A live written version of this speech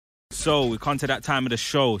So we come to that time of the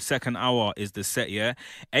show. Second hour is the set, yeah?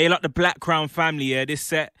 Hey, like the Blackcrown family, yeah? This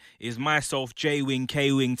set is myself, J-Wing,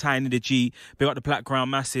 K-Wing, Tiny the G. Big up the Blackcrown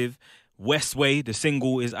Massive. Westway, the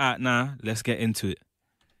single is out now. Let's get into it.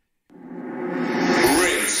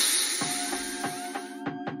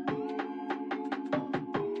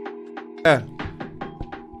 Yeah.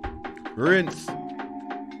 Rinse.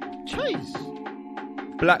 Chase.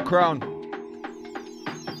 Blackcrown.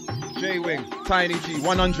 J-Wing. Tiny G.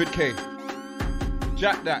 100K.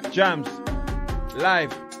 Jack that. Jammz.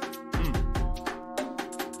 Live.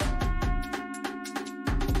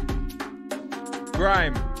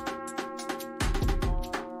 Grime.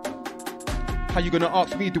 How you gonna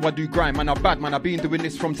ask me, do I do grime? Man, I'm bad, man, I've been doing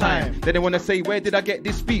this from time. Then they wanna say, where did I get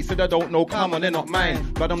this beat? Said I don't know, come on, they're not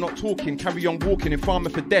mine. But I'm not talking, carry on walking, in farmer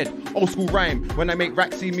for dead. Old school rhyme, when I make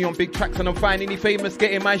racks, see me on big tracks and I'm fine. Any famous,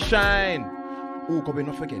 getting my shine. All going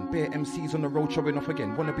off again, bare MCs on the road showing off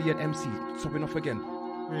again. Wanna be an MC, showing off again.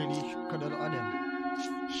 Really, cut a lot of them.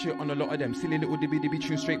 Shit on a lot of them, silly little dibby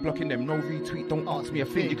tune straight blocking them. No retweet, don't ask me a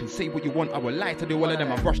thing. You can say what you want, I will lie to do all of them.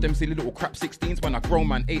 I brush them silly little crap 16s when I grow,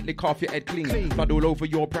 man. 8 lick off your head clean. Blood all over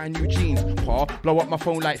your brand new jeans. Pa, blow up my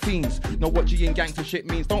phone like fiends. Know what G and gangster shit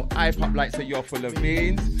means. Don't hype up like say you're full of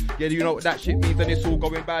beans. Yeah, you know what that shit means, and it's all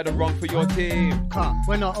going bad and wrong for your team. Cut,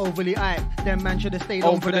 we're not overly hype. Them man should have stayed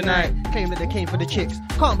home for the night. Claim that they came for the chicks.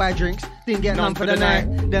 Can't buy drinks, didn't get none for the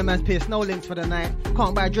night. Them man's pissed, no links for the night.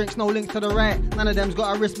 Can't buy drinks, no links to the right. None of them's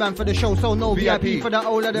got a wristband for the show, so no VIP for the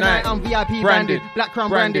whole of the night. I'm VIP branded, Blackcrown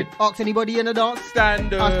branded. Ask anybody in the dance,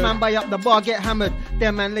 standard. Ask man buy up the bar, get hammered.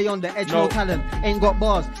 Them man lay on the edge, no talent. Ain't got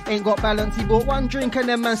bars, ain't got balance. He bought one drink and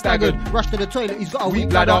them man staggered. Rush to the toilet, he's got a weak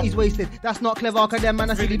bladder. He's wasted, that's not clever, cause them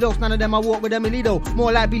man are silly dose. None of them I walk with them in Lido.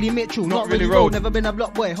 More like Billy Mitchell, not really road. Never been a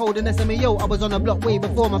block boy, holding SMEO. I was on a block way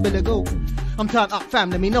before my bill go. I'm turned up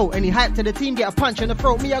fam, let me know. Any hype to the team, get a punch in the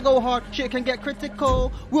throat. Me I go hard, shit can get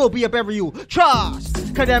critical. Will be a burial, trust.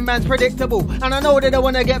 Cause them man's predictable, and I know they don't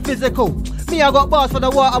wanna get physical. Me I got bars for the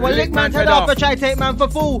war, I will lick man's head off. But try take man for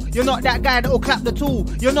fool. You're not that guy that'll clap the tool.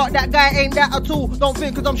 You're not that guy, ain't that at all. Don't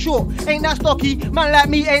think cause I'm short, ain't that stocky. Man like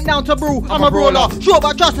me ain't down to brew, I'm a brawler. Short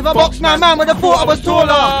but trust if I box man would have thought I was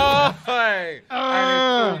taller. Hey,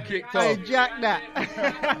 and it's all kicked off. Hey, jack that.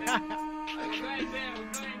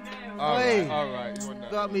 Alright, you want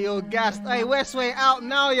that? Got me all gassed. Hey, Westway out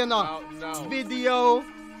now, you know. Out now. Video,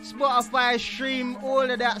 Spotify stream, all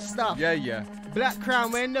of that stuff. Yeah.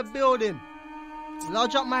 Blackcrown, we're in the building.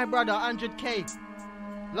 Lodge up my brother, 100K.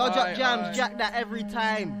 Lodge up Jammz, jack that every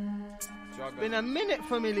time. Been a minute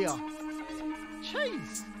familiar.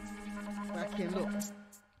 Chase. Back in, look.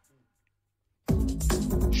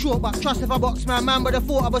 Short but trust if I box man would have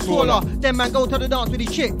thought I was taller. Then man go to the dance with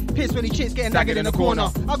his chick. Piss when his chick's getting nagged in the corner.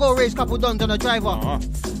 I go raise couple dons on a driver.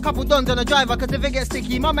 Couple dons on a driver, cause if it gets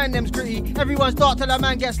sticky, my man them's gritty. Everyone start till the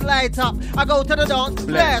man gets light up. I go to the dance,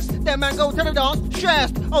 blessed. Then man go to the dance,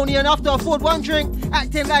 stressed. Only enough to afford one drink,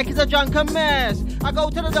 acting like he's a drunken mess. I go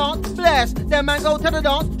to the dance, blessed. Then man go to the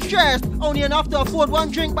dance, stressed. Only enough to afford one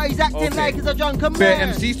drink, but he's acting like he's a drunken mess. Bare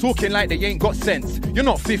MCs talking like they ain't got sense. You're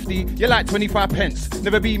not 50, you're like 25 pence.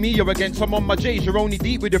 Never be me, you're against some on my J's. You're only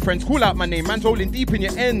deep with your friends. Call out my name, man's rolling deep in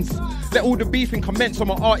your ends. Let all the beefing commence. I'm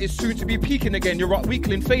an artist soon to be peaking again. You're a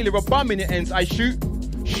weakling failure, a bum in your ends. I shoot.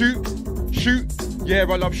 Yeah,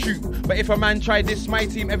 I love shoot. But if a man tried this, my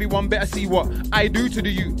team, everyone better see what I do to the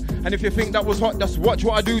youth. And if you think that was hot, just watch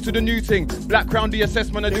what I do to the new thing. Blackcrown, the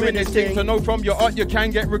assessment of doing this thing. To know from your art, you can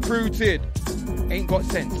get recruited. Ain't got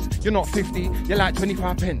sense. You're not 50, you're like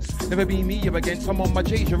 25 pence. Never be me, you're against some on my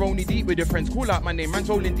J's. You're only deep with your friends. Call out my name, man's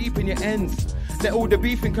rolling deep in your ends. Let all the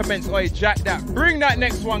beefing commence. Oi, jack that. Bring that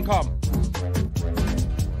next one, come.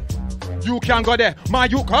 You can't go there. My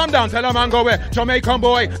you calm down, tell a man go where. Jamaican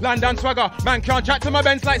boy, London swagger. Man can't chat to my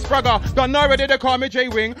Benz like Spragger. Done already, they call me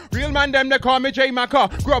J-Wing. Real man them, they call me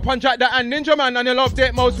J-Macca. Grew up on Jack that and Ninja Man, and they loved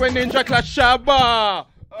it most when Ninja clash Shabba.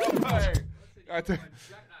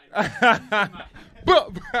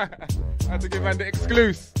 But I had to give man the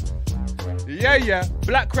exclusive. Yeah.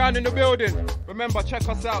 Blackcrown in the building. Remember, check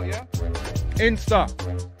us out, yeah? Insta.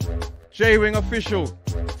 J-Wing official.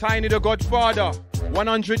 Tiny the Godfather.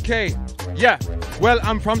 100K. Yeah. Well,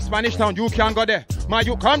 I'm from Spanish Town. You can't go there. My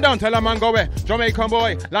you calm down, tell a man go where. Jamaican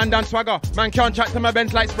boy, London swagger. Man can't chat to my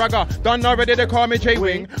Benz like Spragger. Done already, they call me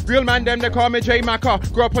J-Wing. Real man them, they call me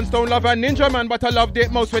J-Macca. Grew up on Stone Lover Ninja Man, but I loved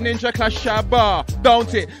it most when Ninja clash Shabba.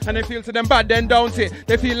 Don't it? And they feel to them bad, then don't it?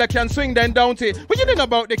 They feel like can swing, then don't it? When you know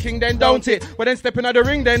about the king, then don't it? But then stepping out the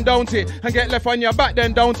ring, then don't it? And get left on your back,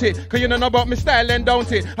 then don't it? Cause you know about my style, then don't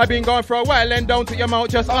it? I've been going for a while, then don't it? Your mouth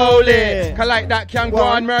just hold it. Cause like that can go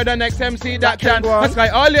on, murder next MC, that can. Let's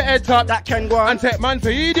get all your head top, that can go on. And take man for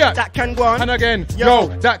idiot. That can go on. And again, yo,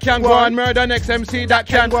 that can go on. Murder next MC, that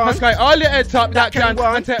can go on. And sky all your heads up, that can go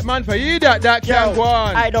on. And take man for idiot, that can go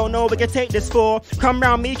on. I don't know, we can take this for. Come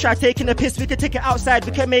round me, try taking a piss, we can take it outside,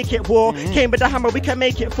 we can make it war. Came with a hammer, we can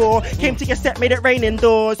make it for. Came to your set, made it rain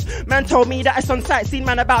indoors. Man told me that it's on site, seen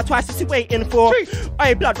man about twice, what's he waiting for?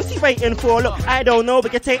 Hey blood, what's he waiting for? Look, I don't know, we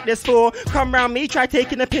can take this for. Come round me, try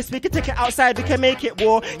taking a piss, we can take it outside, we can make it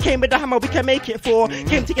war. Came with a hammer, we can make it for.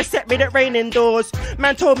 Came to your set, made it rain indoors.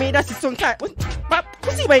 Man told me that's his on site.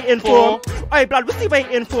 What's he waiting for? Hey blood, what's he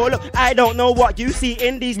waiting for? Look, I don't know what you see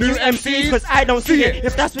in these new MCs, cause I don't see it.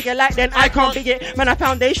 If that's what you like, then I can't be it. Man, a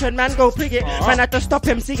foundation, man, go prig it. Man, I had to stop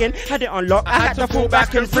him singing. Had it unlocked, I had to fall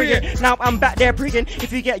back and free it. Now I'm back there prigging.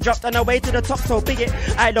 If you get dropped on the way to the top, so big it.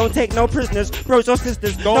 I don't take no prisoners, bros or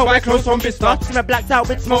sisters. Don't buy clothes from Bicester. See me blacked out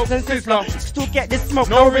with smokes and sizzler. Still get this smoke,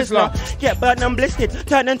 no Rizzler. Get burnt and blistered,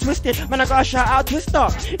 turn and twisted. Man, I got a shout out Twister.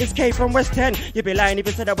 It's K from West 10. You be lying if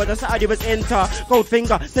you said I was a Saturday was Inter.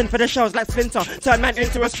 Goldfinger, send for the shells like Splinter. Turn man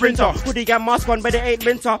into a sprinter. Hoodie got mask on, but it ain't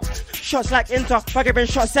winter. Shots like Inter, fucking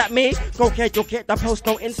shots at me. Go get, you'll get the post,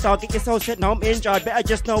 no Insta. Get yourself set, now I'm injured. Better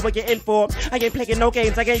just know what you're in for. I ain't playing no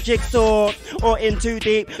games, I ain't jigsaw. Or in too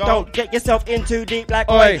deep. Don't get yourself in too deep like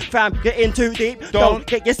oi. Fam, get in too deep. Don't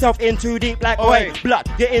get yourself in too deep like oi. Blood,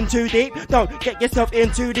 get in too deep. Don't get yourself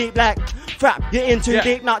in too deep like fam, get in too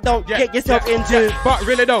deep. Now don't get yourself into. But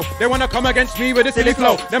really though, they wanna come against me with a silly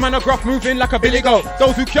flow. Them man a gruff moving like a Billy Goat.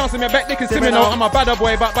 Those who can't see me back, they can see me now. I'm a badder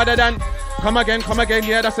boy, but better than. Come again,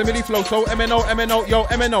 yeah, that's a milli flow. So MNO, yo,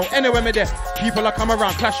 MNO, anywhere me there. People are come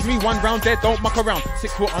around, clash me one round dead, don't muck around.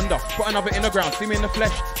 6 foot under, put another in the ground. See me in the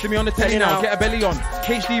flesh, see me on the telly now. Get a belly on,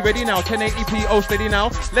 HD ready now, 1080p, oh steady now.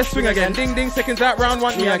 Let's swing again, ding ding, seconds out round,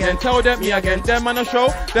 want me again. Tell them, me again, them on a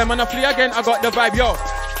show, them on a flea again. I got the vibe, yo.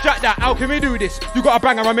 Jack that, how can we do this? You got a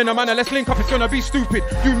banger, I'm in a manner, let's link up, it's gonna be stupid.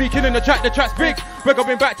 You me killing the track's big. We're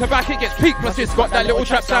going back to back, it gets peak. Plus it's got that little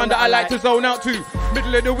trap sound that I like to zone out to.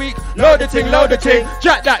 Middle of the week, load the ting.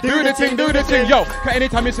 Jack that, do the ting. Yo,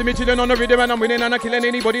 anytime you see me chilling on the rhythm and I'm winning and I'm killing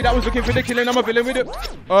anybody that was looking for the killing, I'm a villain with it.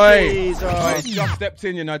 Oi, just stepped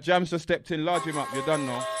in, you know, Jammz just stepped in, large him up, you're done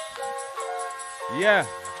now. Yeah.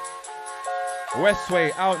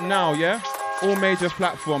 Westway out now, yeah? All major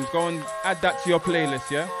platforms, go and add that to your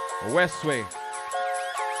playlist, yeah? Westway.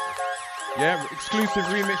 Yeah, exclusive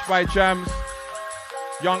remix by Jammz.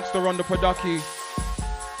 Youngster on the Producky.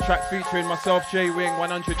 Track featuring myself, J Wing,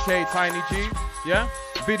 100K, Tiny G. Yeah?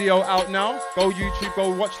 Video out now. Go YouTube,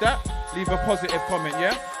 go watch that. Leave a positive comment,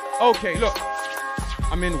 yeah? Okay, look.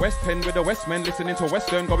 I'm in West End with the Westmen, listening to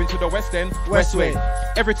Western, going to the West End. Westway.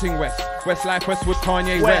 Everything West. Westlife, Westwood,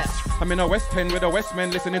 Kanye, West. I'm in a West End with the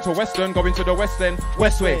Westmen, listening to Western, going to the West End.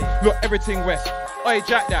 Westway. Look, everything West. Oi,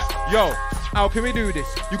 Jack that. Yo. How can we do this?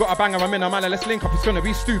 You got a banger, I'm in a manner, let's link up, it's gonna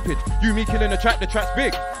be stupid. You, me killing the track's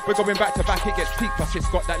big. We're going back to back, it gets peak. Plus it's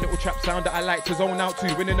got that little trap sound that I like to zone out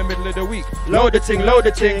to. Win in the middle of the week. Load the ting.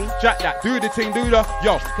 Jack that, do the ting, do the.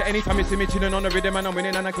 Yo, anytime you see me chilling on the rhythm and I'm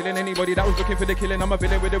winning and I'm killing anybody that was looking for the killing. I'm a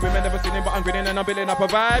villain with the women, never seen him, but I'm grinning and I'm building up a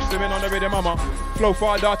vibe. Swimming on the rhythm, mama. Flow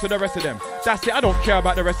farther to the rest of them. That's it, I don't care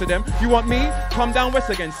about the rest of them. You want me? Come down west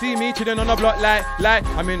again. See me chilling on the block like.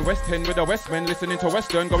 I'm in West End with the Westmen, listening to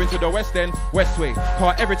Western, going to the West End. Westway,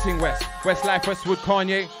 car everything West. Westlife, Westwood,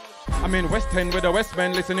 Kanye. I'm in West End with the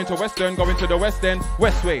Westmen, listening to Western, going to the West End.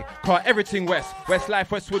 Westway, car everything West. Westlife,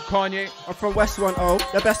 Westwood, Kanye. I'm from West 10,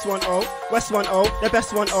 the best 10. West 10, the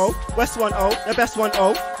best 10. West 10, the best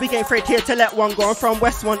 10. We ain't afraid here to let one go. I'm from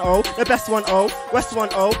West 10, the best 10. West 10,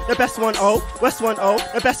 the best 10. West 10,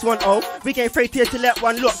 the best 10. We ain't afraid here to let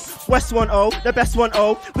one look. West 10, the best 10.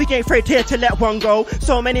 We ain't afraid here to let one go.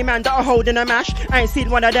 So many man that are holding a mash. I ain't seen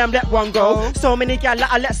one of them let one go. So many gal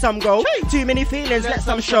that I let some go. Too many feelings, let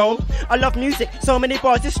some show. I love music, so many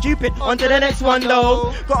bars, it's stupid. On to the next one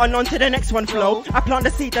though. Got on to the next one flow. I plant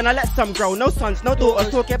the seed and I let some grow. No sons, no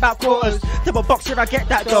daughters, talking about quarters. Double box, here I get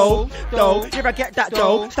that dough. Here I get that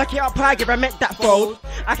dough. Stack it up high, here I make that fold.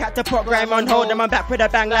 I got to put Grime on hold and I'm back with a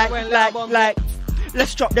bang like.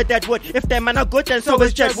 Let's drop the dead wood. If them man are good, then so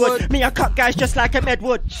is Jedwood. Me, I cut guys just like I'm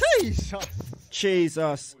Edward.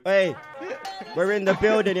 Jesus. Hey, we're in the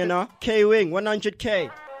building, you know. K-Wing,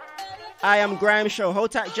 100K. I am Grime Show.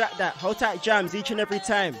 Hold tight, Jack that. Hold tight, Jammz each and every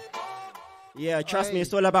time. Yeah, trust me,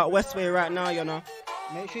 it's all about Westway right now, you know.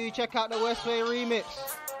 Make sure you check out the Westway remix.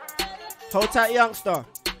 Hold tight, youngster.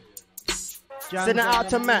 Send it out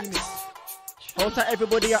to Max. Hold tight,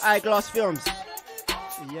 everybody at Eyeglass Films.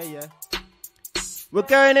 Yeah. We're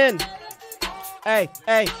going in. Hey.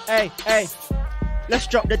 let's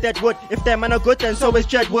drop the dead wood. If them man are good, then so is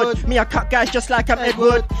Jedwood. Me, I cut guys just like I'm Ed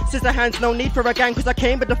Wood. Scissor hands, no need for a gang, cause I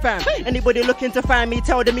came with the fam. Anybody looking to find me,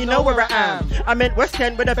 tell them you know where I am. I'm in West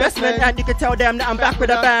End with the best men, and you can tell them that I'm back with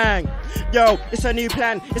a bang. Yo, it's a new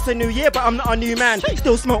plan, it's a new year, but I'm not a new man.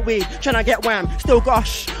 Still smoke weed, tryna get wham. Still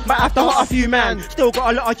gosh, but I have to hot a few man. Still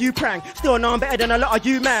got a lot of you prank, still know I'm better than a lot of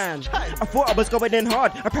you man. I thought I was going in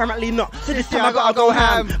hard, apparently not. So this time I gotta go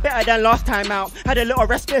ham. Better than last time out. Had a little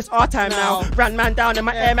rest, it's our time now. Ran man down in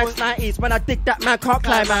my Air Max 90s. When I dig that man can't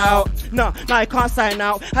climb out. No, I can't sign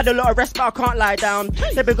out. Had a lot of rest, but I can't lie down.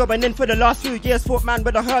 They've been going in for the last few years. Thought man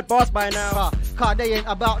would have heard bars by now. Car they ain't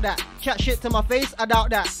about that. Chat shit to my face, I doubt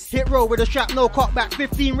that. Hit roll with a strap, no cock back.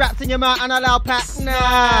 15 raps in your mouth and a loud pack.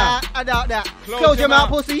 Nah, I doubt that. Close your mouth,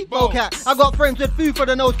 pussy, go cat. I got friends with food for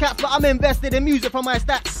the nose caps, but I'm invested in music for my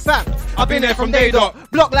stats. Fam, I've been there from day dot.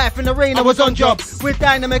 Block life in the rain, I was on job. With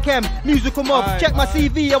Dynamic M, musical mob. Check my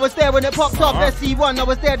CV, I was there when it popped up. SC1, I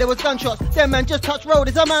was there was gunshots. Them man just touched road,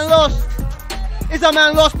 is a man lost? Is a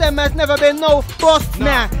man lost? Them man's never been no boss,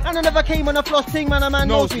 nah. And I never came on a floss ting, man, a man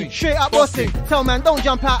knows me. Straight up bossing. Tell man, don't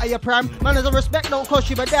jump out of your prime. Man, as a respect, don't cost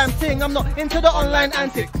you a damn thing. I'm not into the online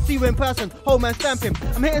antics. See you in person, whole man stamp him.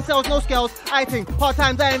 I'm hitting sales, no scales, I think. Hard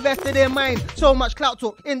times I invested in mine. So much clout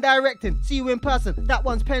talk, indirecting. See you in person, that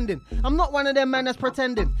one's pending. I'm not one of them man that's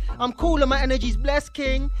pretending. I'm cool and my energy's blessed,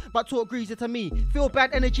 king. But talk greasy to me. Feel bad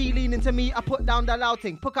energy leaning to me. I put down the loud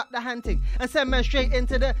thing, pick up the hand thing, and send man straight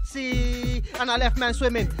into the sea. And I left man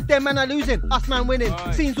swimming. Them man are losing, us man winning.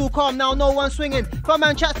 Scenes all calm now, no one swinging. If a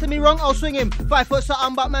man chats to me wrong, I'll swing him. 5 foot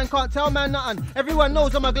something, but man can't tell man nothing. Everyone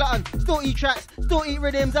knows I'm a glutton. Still eat tracks, still eat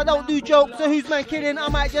rhythms. I don't do jokes, so who's man kidding? I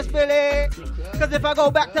might just spill it. Cause if I go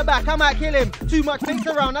back to back, I might kill him. Too much mix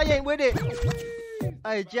around, I ain't with it.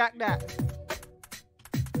 Hey, jack that.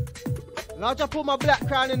 Now I put my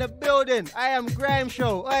Blackcrown in the building. I am Grime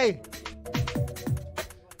Show. Hey.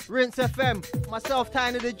 Rinse FM. Myself,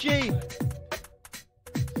 Tiny the G.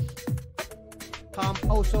 Calm,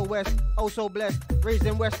 oh so west, oh so blessed. Raised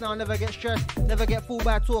in West now, never get stressed. Never get fooled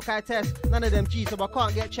by talk I test. None of them G, so I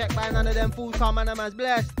can't get checked by none of them fools. Calm man, a man's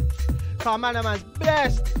blessed. Calm man, a man's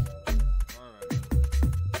blessed.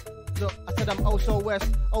 Look, I said I'm oh so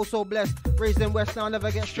west, oh so blessed. Raised in West now,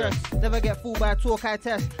 never get stressed. Never get fooled by talk I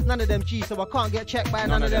test. None of them G, so I can't get checked by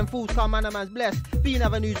none of them fools. Calm man, a man's blessed. Being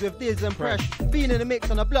avenues with Diz and Fresh. Being in the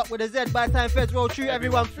mix on a block with a Z. By the time feds roll through,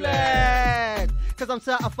 everyone fled. Cause I'm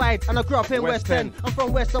certified and I grew up in West End. I'm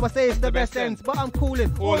from West, so I say it's the best ends. But I'm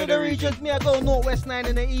coolin' all of the regions. Me, I go North West 9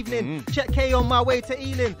 in the evening. Check K on my way to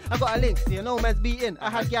Ealing. I got a link, see, no man's beating.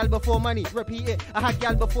 I had gal before money, repeat it. I had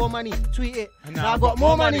gal before money, tweet it. Now I got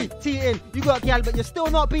more money, teeing. You got gal, but you're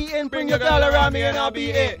still not beating. Bring your girl around me and I'll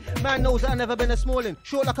beat it. Man knows that I never been a smalling.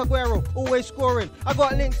 Short like Aguero, always scoring. I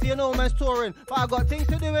got links, see, no man's touring. But I got things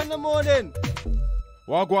to do in the morning.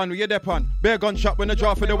 Wagwan, we at on. Bear gunshot when the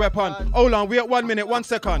draw for the weapon. Hold on, we at 1 minute, 1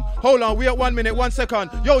 second. Hold on, we at 1 minute, 1 second.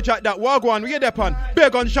 Yo, Jack, that Wagwan, we at on. Bear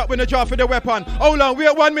gunshot when the draw for the weapon. Hold on, we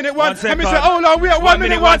at 1 minute, 1 second. Let me say, hold on, we at 1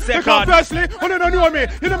 minute, 1 second. Because firstly, you don't know me.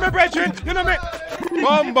 You know me, brethren. You know me.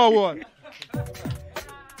 Number one.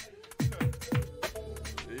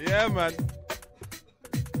 Yeah, man.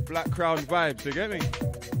 Blackcrown vibes, you get me?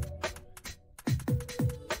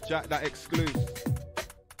 Jack, that exclusive.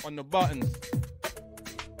 On the buttons.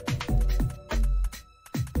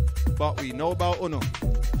 But we know about Uno.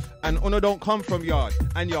 And Uno don't come from yard.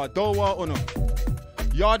 And yard don't want Uno.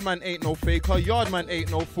 Yard man ain't no faker. Yard man ain't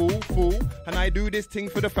no fool. And I do this thing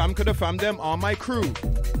for the fam, cause the fam them are my crew.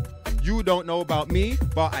 You don't know about me,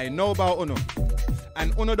 but I know about Uno.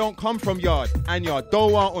 And Uno don't come from yard. And yard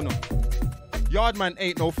don't want Uno. Yard man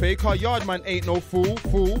ain't no faker, yard man ain't no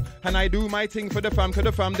fool. And I do my thing for the fam, cause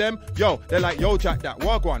the fam them, yo, they're like, yo, Jack, that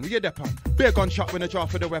Wagwan, we at the pan. Big gunshot when the draw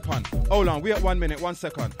for the weapon. Hold on, we at 1 minute, 1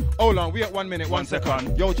 second. Hold on, we at 1 minute, 1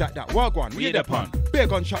 second. Yo, Jack, that Wagwan, we at the pan. Big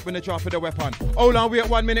gunshot when the draw for the weapon. Hold on, we at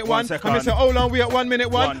 1 minute, 1 second. And they say, hold on, we at 1 minute,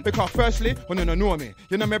 1. Because firstly, you don't know me.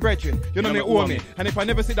 You know me brethren. You know me owe me. And if I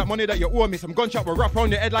never see that money that you owe me, some gunshot will wrap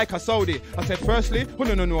around your head like a Saudi. I said, firstly, you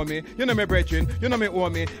don't know me. You know me brethren. You know me owe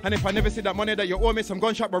me. And if I never see that money that you owe me, some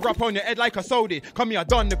gunshot will wrap on your head like a Saudi. Come here,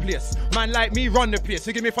 done the place. Man like me run the place.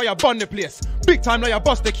 You give me fire, burn the place. Big time like you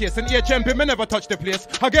bust the case. And HMP me never touch the place.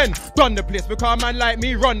 Again, done the place. Because man like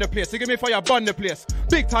me run the place. You give me fire, burn the place.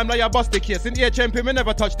 Big time like you bust the case. And HMP me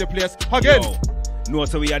never touch the place. Again. Yo. No,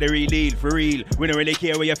 so we are the real deal, for real. We don't really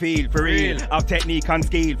care what you feel, for real. Have technique and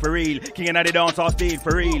skill, for real. King of the dance or steel,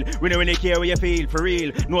 for real. We don't really care what you feel, for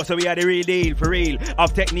real. No, so we are the real deal, for real.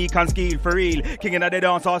 Have technique and skill, for real. King of the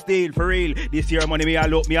dance or steel, for real. This year money me I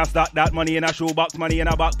look, me I stack that money in a shoebox, money in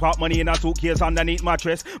a backpack, money in a suitcase underneath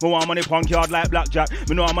mattress. Me want money punk yard like blackjack.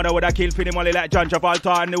 Me know a mother would have killed for the money like John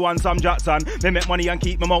Travolta and the one Sam Jackson. Me make money and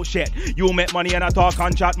keep my mouth shut. You make money and I talk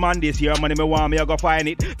and chat, man. This year money me want me I go find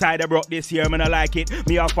it. Tired of broke this year, me I like it.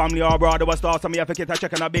 Me have family or brother was start, so me have to get a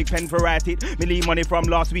check and a big pen for write it. Me leave money from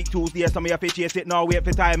last week Tuesday, so me have to chase it now, wait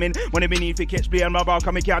for timing. Money me need for catch play and my bar,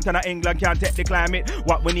 cause me can't turn England, can't take the climate.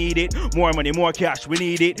 What we need it, more money, more cash, we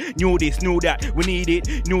need it. New this, new that, we need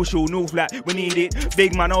it. New shoe, new flat, we need it.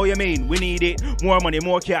 Big man, how you mean? We need it. More money,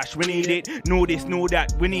 more cash, we need it. New this, new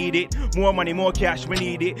that, we need it. More money, more cash, we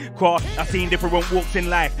need it. Cause I've seen different walks in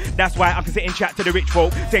life. That's why I can sit and chat to the rich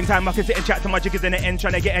folk. Same time I can sit and chat to my jiggers in the end,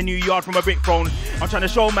 trying to get a new yard from a brick phone. I'm trying to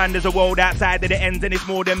show man there's a world outside of the ends and it's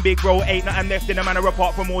more than big bro. Ain't nothing left in the manner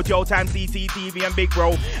apart from audio time, CCTV and big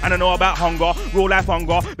bro. And I know about hunger, real life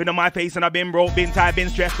hunger. Been on my face and I've been broke, been tired, been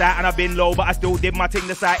stressed out and I've been low, but I still did my thing,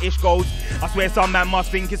 the side-ish goes. I swear some man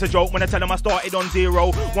must think it's a joke when I tell them I started on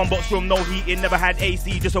zero. One box room, no heating, never had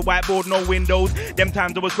AC, just a whiteboard, no windows. Them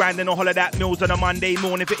times I was grinding on holiday meals on a Monday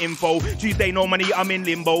morning for info. Tuesday no money, I'm in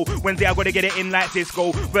limbo. Wednesday I gotta get it in like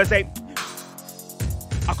Cisco. Thursday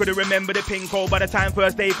I couldn't remember the pin code. By the time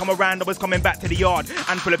first day come around, I was coming back to the yard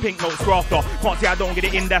and full of pink notes grafter. Can't say I don't get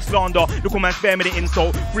it in, that's slander. Look man spare me the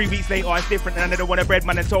insult. 3 weeks later it's different and I don't want a bread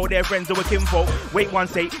man and told their friends they were kinfolk. Wait one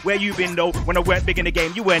sec, where you been though? When I weren't big in the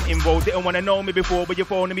game, you weren't involved. Didn't want to know me before, but you're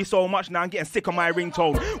phoning me so much now I'm getting sick of my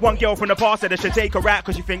ringtone. One girl from the past said I should take her out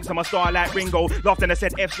cause she thinks I'm a star like Ringo. Laughed and I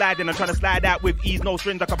said F sliding, I'm trying to slide out with ease, no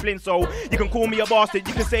strings like a plinso. You can call me a bastard,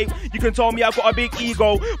 you can say, you can tell me I've got a big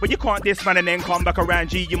ego, but you can't diss man and then come back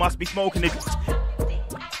around G, you must be smoking it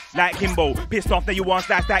like Kimbo. Pissed off that you want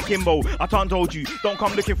slice like Kimbo. I told you, don't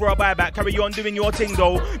come looking for a buyback. Carry on doing your thing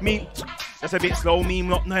though. Me, that's a bit slow. Me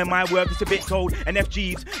not knowing my work, it's a bit cold. And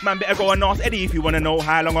FGs, man better go and ask Eddie if you wanna know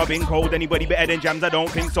how long I've been cold. Anybody better than Jammz? I don't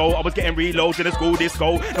think so. I was getting reloads in the school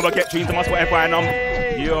disco. Never kept tunes on my Spotify and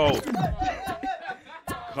I'm yo.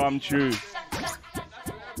 Come true.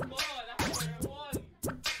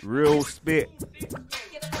 Real spit.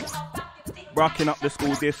 Rocking up the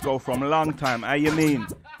school disco from a long time. How you mean?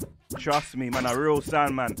 Trust me, man, a real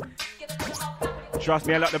sound, man. Trust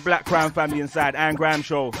me, I like the Blackcrown family inside. And Grime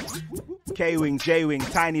Show. K-Wing, J-Wing,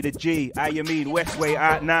 Tiny the G. How you mean? Westway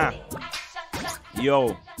out now.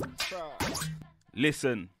 Yo.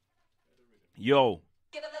 Listen. Yo.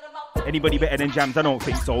 Anybody better than Jammz? I don't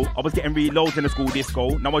think so. I was getting reloads in the school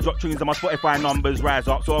disco. Now I drop tunes on my Spotify numbers rise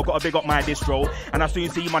up, so I've got to big up my distro. And I soon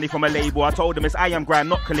see money from a label. I told them it's I am Grime,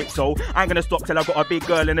 not Calypso. I ain't gonna stop till I got a big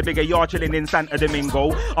girl in a bigger yard chilling in Santo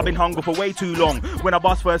Domingo. I've been hungry for way too long. When I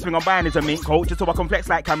bust, first thing I'm buying is a mink coat, just so I can flex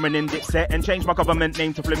like Cameron in Dipset and change my government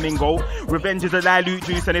name to Flamingo. Revenge is a dilute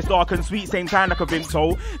juice and it's dark and sweet, same time like a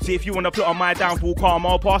Vimto. See if you wanna plot on my downfall, calm,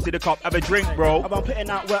 I'll pass you the cup, have a drink, bro. I've been putting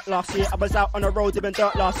out work last year. I was out on the road doing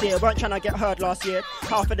dirt last year. Weren't trying to get heard last year.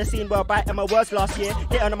 Half of the scene were biting my words last year.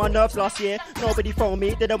 Getting on my nerves last year. Nobody phoned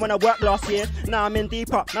me, didn't want to work last year. Now I'm in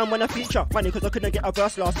deep up, now I'm on a feature. Funny cause I couldn't get a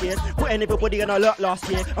verse last year. Putting everybody in alert last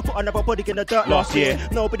year. I put another body in the dirt last year.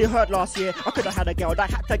 Nobody heard last year. I could have had a girl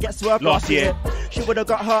that had to get swerved last year. She would have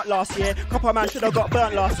got hurt last year. Couple man should have got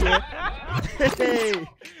burnt last year. Hey.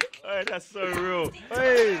 Oh, that's so real.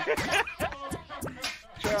 Hey.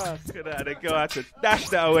 Trust. Could have had a girl had to dash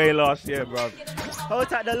that away last year, bro. Hold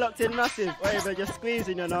tight, the locked in massive. Wait, they're just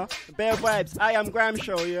squeezing, you know. Bare vibes. I am Grime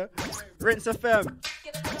Show, yeah. Rinse FM.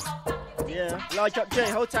 Yeah. Large up J.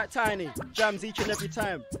 Hold tight, Tiny. Jammz each and every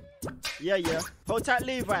time. Yeah, yeah. Hold tight,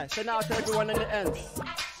 Levi. Send out to everyone in the ends.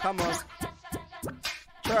 Come on.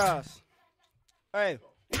 Trust. Hey.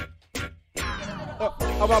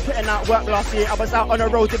 I was putting out work last year. I was out on the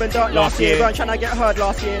road doing dirt last year. Weren't trying to get heard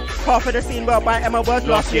last year. Half of the scene were biting my words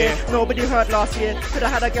last year. Nobody heard last year. Could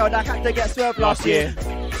have had a girl that had to get swerved last year.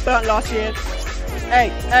 Burnt last year. Hey,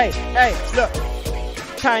 hey, hey, look.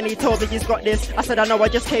 Tiny told me he's got this. I said I know, I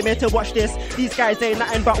just came here to watch this. These guys ain't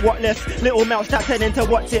nothing but whatless. Little melts that turn into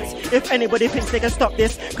what's it. If anybody thinks they can stop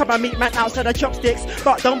this, come and meet man outside the chopsticks.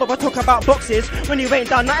 But don't bother talk about boxes when you ain't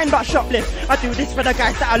done nothing but shoplift. I do this for the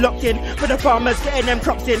guys that are locked in, for the farmers getting them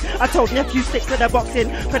crops in. I told nephew stick to the boxing,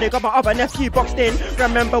 cause they got my other nephew boxed in.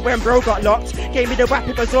 Remember when bro got locked? Gave me the whap,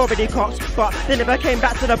 it was already cocked, but they never came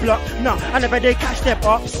back to the block. No, I never did catch them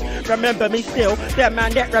ops. remember me still. Them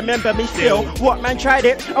man that remember me still. What man tried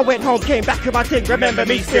it? I went home, came back to my thing, remember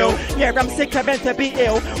me still. Yeah, I'm sick, I meant to be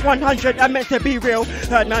ill. 100, I meant to be real.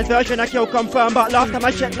 Heard man's version, I kill confirmed, but last time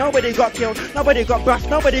I checked, nobody got killed, nobody got brushed,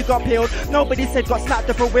 nobody got peeled, nobody said got slapped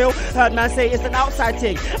up for real. Heard man say it's an outside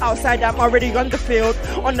thing. Outside, I'm already on the field.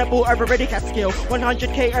 On the ball, everybody can skill.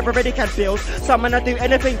 100k, everybody can build. Some man I do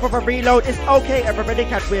anything for a reload. It's okay, everybody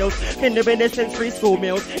can wheels. Been doing this since free school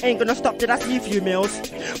meals. Ain't gonna stop till I see a few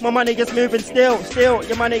meals. My money is moving still.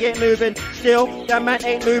 Your money ain't moving still. That man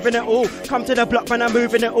ain't moving at all. Come to the block, man, I'm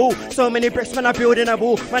moving it all. So many bricks, man, I'm building a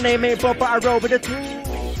wall. My name ain't Bob, but I roll with a tool.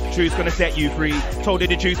 Truth's gonna set you free. Told you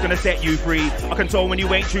the truth's gonna set you free. I can tell when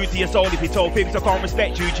you ain't true to your soul. If you told fibs, I can't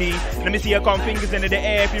respect you, G. Let me see your fingers into the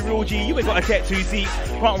air if you're real, G. You ain't got a tattoo, see.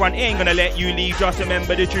 Can't run, ain't gonna let you leave. Just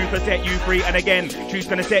remember the truth will set you free. And again, truth's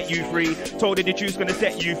gonna set you free. Told you the truth's gonna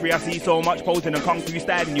set you free. I see so much posing and kung fu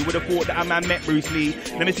styling. You would've thought that a man met Bruce Lee.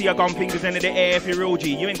 Let me see your fingers into the air if you're real,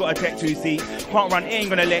 G. You ain't got a tattoo, see. Can't run, ain't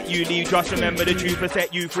gonna let you leave. Just remember the truth will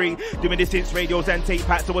set you free. Doing this since radios and tape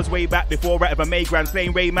packs. I was way back before I ever made grand.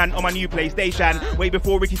 Playing Rayman on my new PlayStation. Way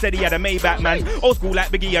before Ricky said he had a Maybach, man. Old school like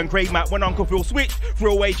Biggie and Craig Matt. When Uncle Phil switched,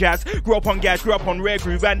 threw away jazz. Grew up on gas, grew up on rare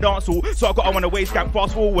groove and dancehall. So I got on a waist cap,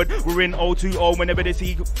 fast forward. We're in 020 whenever they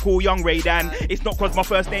see cool young Ray Dan. It's not cause my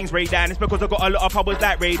first name's Ray Dan. It's because I got a lot of powers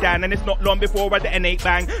like Ray Dan. And it's not long before I detonate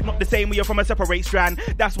bang. Not the same when you're from a separate strand.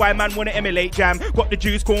 That's why man wanna emulate jam. Got the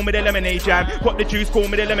juice, call me the lemonade jam. Got the juice, call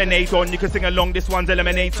me the lemonade on. You can sing along, this one's a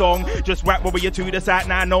lemonade song. Just rap over you to the side.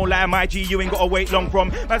 Now no lie, my G, you ain't gotta wait long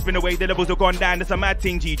from. Man's been away, the levels have gone down. That's a mad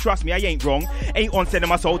thing, G. Trust me, I ain't wrong. Ain't on selling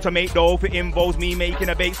my soul to make dough. If it involves me making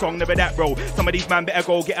a bait song, never that, bro. Some of these man better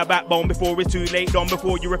go get a backbone before it's too late. Done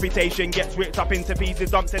before your reputation gets ripped up into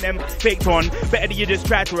pieces, dumped and them faked on. Better that you just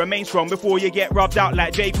try to remain strong before you get rubbed out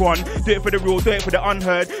like J-Quan. Do it for the real, do it for the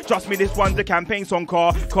unheard. Trust me, this one's a campaign song.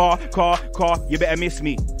 Car. You better miss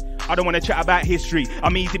me. I don't want to chat about history.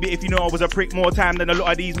 I'm easy, but if you know I was a prick more time than a lot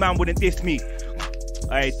of these man wouldn't diss me.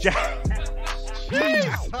 Aye,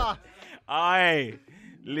 Aye,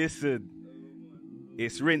 listen.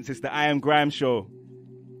 It's Rinse, it's the I Am Grime show.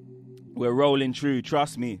 We're rolling true,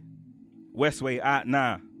 trust me. Westway out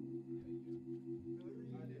now.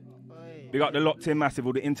 We got the locked in massive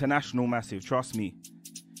or the international massive, trust me.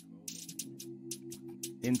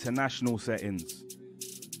 International settings.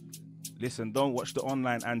 Listen, don't watch the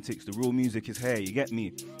online antics. The real music is here, you get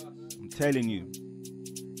me? I'm telling you.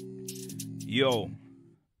 Yo.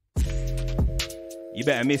 You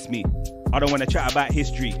better miss me. I don't want to chat about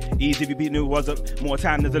history. Easy if you knew was more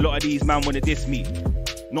time. There's a lot of these man want to diss me.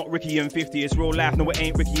 Not Ricky and 50, it's real life. No, it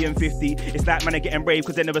ain't Ricky and 50. It's like man are getting brave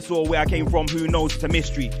because they never saw where I came from. Who knows? It's a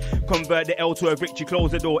mystery. Convert the L to a victory.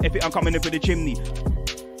 Close the door. If it, I'm coming in for the chimney.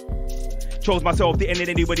 Chose myself, didn't need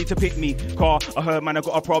anybody to pick me. Car, I heard man I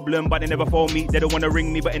got a problem, but they never phone me. They don't want to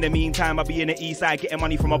ring me, but in the meantime I be in the east side getting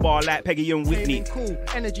money from a bar like Peggy and Whitney. Cool,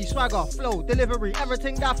 energy, swagger, flow, delivery,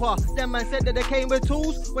 everything dapper. Them man said that they came with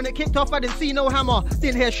tools. When it kicked off I didn't see no hammer,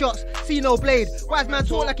 didn't hear shots, see no blade. Wise man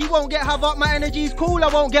talk like he won't get havoc. My energy's cool, I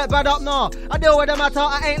won't get bad up, nah. I deal with the matter,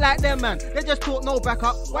 I ain't like them man. They just talk no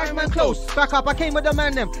backup. Wise man close, back up, I came with the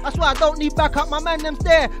man them. I swear I don't need backup, my man them's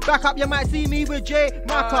there. Back up, you might see me with J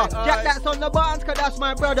Marker. Jack that's on the buttons, cause that's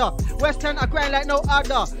my brother. West End I grind like no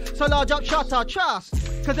other. So large up shutter, trust.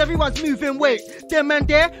 Cause everyone's moving weight. Them man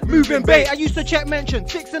there, moving bait. I used to check mention,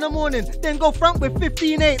 6 in the morning. Then go front with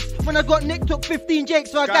 15 8s. When I got Nick, took 15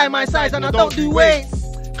 Jakes. So a guy my size and I don't do weights.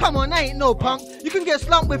 Come on, I ain't no punk. You can get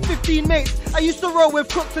slumped with 15 mates. I used to roll with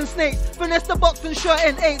crooks and snakes. Finesse the box and shirt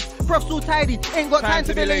in 8s. Prof's all tidy, ain't got time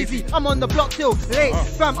to be lazy. I'm on the block till late.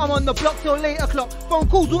 Fam, I'm on the block till 8 o'clock. Phone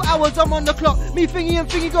calls all hours, I'm on the clock. Me thingy and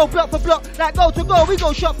thingy go block for block. Like go to go, we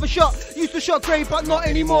go shot for shot. Used to shot grey, but not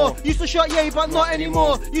anymore. Used to shot yay, but not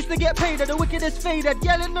anymore. Used to get paid at the wickedest faded.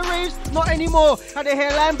 Yell in the raves, not anymore. Had a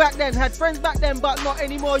hairline back then, had friends back then, but not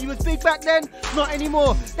anymore. You was big back then, not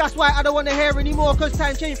anymore. That's why I don't want to hear anymore. Cause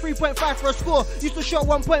time changed, 3.5 for a score. Used to shot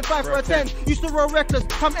 1.5 for a 10. Used to roll reckless,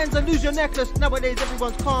 come ends and lose your necklace. Nowadays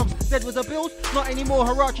everyone's calm. Zed was a bills, not anymore.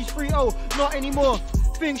 Harachi's 3-0, not anymore.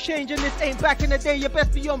 Things change and this ain't back in the day. You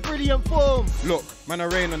best be on brilliant form. Look, man, I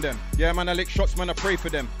rain on them. Yeah, man, I lick shots, man, I pray for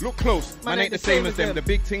them. Look close, man ain't the same as them. The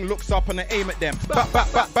big thing looks up and I aim at them.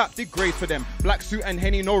 Bap, did great for them. Black suit and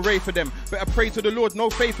Henny, no ray for them. Better pray to the Lord,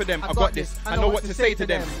 no faith for them. I got this, I know what to say to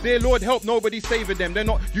them. Dear Lord, help, nobody saving them. They're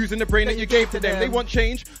not using the brain that you gave to them. They want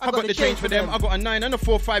change, I got the change for them. I got a 9 and a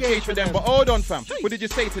 4-5 gauge for them. But hold on, fam, what did you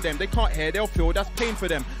say to them? They can't hear, they'll feel, that's pain for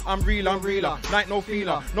them. I'm realer, night no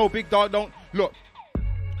feeler. No big dog, don't look.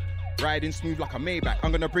 riding smooth like a Maybach.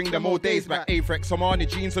 I'm gonna bring them old days back. Avrex, Armani,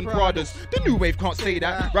 jeans and Pradas. The new wave can't say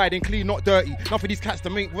that. Riding clean, not dirty. None for these cats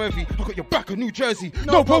that ain't worthy. I got your back of New Jersey.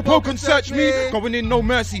 No popo can search me. Going in, no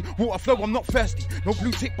mercy. Water flow, I'm not thirsty. No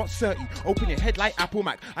blue tick, but 30. Open your head like Apple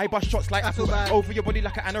Mac. I bust shots like Apple Mac. Over your body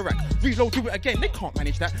like an anorak. Reload, do it again. They can't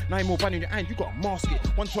manage that. 9 more bang in your hand, you gotta mask it.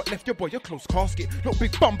 One shot left your boy, your close casket. Look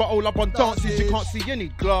big bumper all up on dances. You can't see any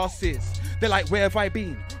glasses. They're like, where have I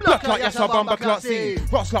been? Blood clot, yes, I bumper clot scene.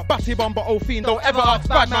 Ross clot, batty bumper, old fiend. Don't ever ask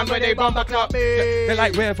bad man where they bumper clot. They're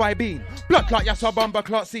like, where have I been? Blood clot, yes, I bumper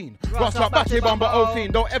clot scene. Ross clot, batty bumper, old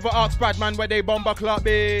fiend. Don't ever ask bad man where they bumper clot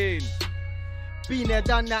been. Been there,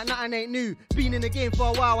 done that, nothing ain't new. Been in the game for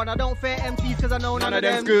a while and I don't fear MCs cause I know none of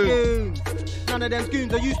them goons. None of them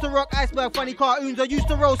goons. I used to rock iceberg funny cartoons. I used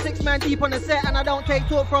to roll 6 man deep on the set and I don't take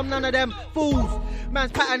talk from none of them fools.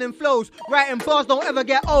 Man's pattern and flows, writing bars don't ever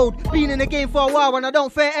get old. Been in the game for a while and I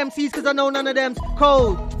don't fear MCs cause I know none of them's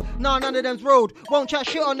cold. Nah, none of them's road. Won't chat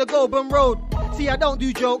shit on the Goulburn Road. See, I don't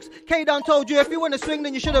do jokes. K done told you if you wanna swing,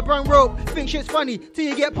 then you should have brung rope. Think shit's funny till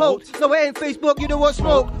you get poked. No, it ain't Facebook, you don't want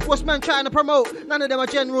smoke. What's man trying to promote? None of them are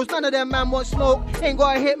generals, none of them man want smoke. Ain't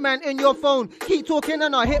got a hitman in your phone. Keep talking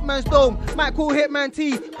and our hitman's dome. Might call hitman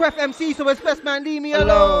T, Cref MC, so it's best man leave me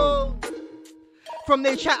alone. From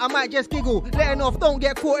they chat, I might just giggle. Letting off, don't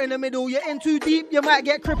get caught in the middle. You're in too deep, you might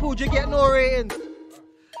get crippled, you get no ratings.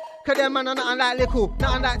 Cause them man are nothing like Lickle,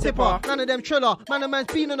 nothing like Tipper, none of them Triller. Man, a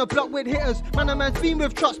man's been on the block with hitters. Man, a man's been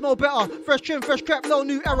with trucks, no better. Fresh trim, fresh crap, no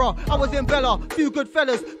new error. I was in Bella, few good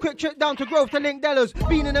fellas. Quick trip down to Grove to link Dellas.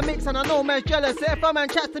 Been in the mix and I know man's jealous. So if a man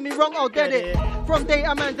chats to me wrong, I'll dead it. From date,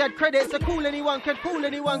 a man's had credit. So cool anyone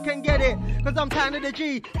can get it. Cause I'm Tiny the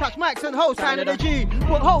G. Touch mics and hoes, Tiny the G.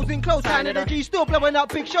 Put hoes in clothes, Tiny the G. Still blowing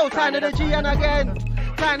up big shows, Tiny the G. And again,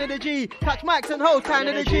 Tiny the G. Touch mics and hoes,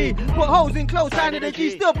 Tiny the G. Put hoes in clothes, Tiny the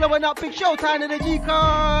G. Still blowing up big shows, Tiny the G.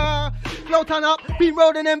 Car. Flow turn up, been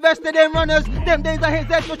rolled and invested in runners. Them days I hit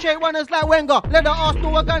Zeds for trade runners like Wenger. Let the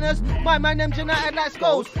Arsenal are gunners. My man, them United like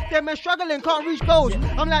Scholes. Them men struggling, can't reach goals.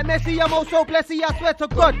 I'm like Messi, I'm also blessed, I swear to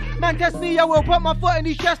God. Man, test me, I will put my foot in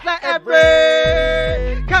his chest like every.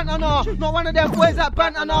 Cantona, not one of them boys that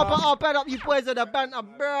banter now, but I'll bet up you boys of the banter,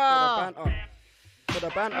 bruh. For the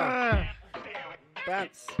banter.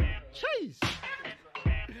 Bants. Jeez.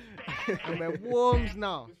 I'm warms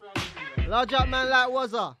now. Large up man like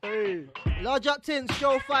Wazza. Hey. Large up tints,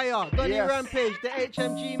 Joe Fire, Donny Yes. Rampage, the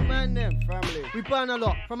HMG man them. Family. We burn a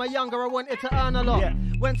lot. From a younger I wanted to earn a lot. Yeah.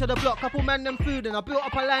 Went to the block, couple man them food and I built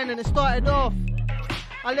up a line and it started off.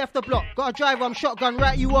 I left the block, got a driver, I'm shotgun,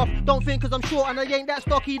 right you off. Don't think cause I'm short and I ain't that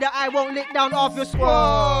stocky that I won't lick down off your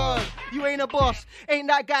squad. You ain't a boss, ain't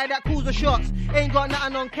that guy that calls the shots. Ain't got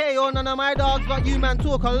nothing on K or none of my dogs, but you man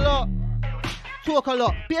talk a lot. Talk a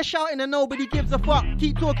lot, be a shouting and nobody gives a fuck.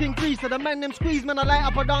 Keep talking grease, so the man them squeeze, man I light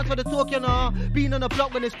up a dance for the talk, you know. Being on the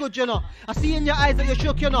block when it's good, you know. I see in your eyes that you're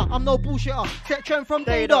shook, you know. I'm no bullshitter, set trend from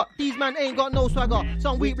day dot. These man ain't got no swagger,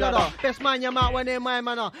 some weak bladder. Best man your mouth when in my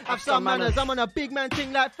manner. Have some manners, I'm on a big man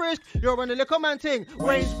ting like Frisk. You're on a little man ting,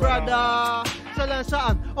 Wayne's brother. So learn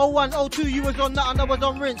something, 01, 02 you was on nothing, I was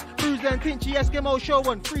on rinse. Bruiser and Tinchy, Eskimo show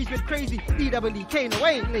one, freeze with crazy. DWE, Kane,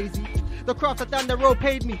 I ain't lazy. The craft that down the road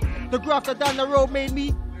paid me. The graft that down the road made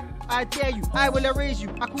me. I dare you, I will erase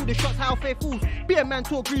you. I call the shots how fair fools. Be a man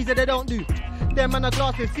talk greaser they don't do. Them man are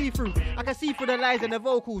glasses see-through. I can see through the lies and the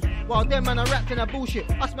vocals. While them man are wrapped in a bullshit.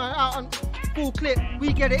 Us man out on full clip.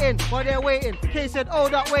 We get it in while they're waiting. K said, oh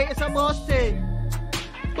that way, it's a must-take.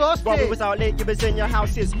 While we was out late, you was in your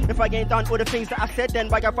houses. If I ain't done all the things that I said, then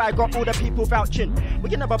why have I got all the people vouching? We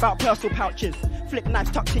can have about personal pouches. Flick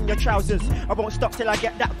knife tucked in your trousers. I won't stop till I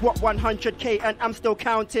get that what 100k and I'm still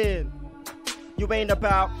counting. You ain't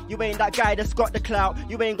that guy that's got the clout.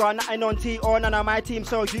 You ain't got nothing on T or none of my team,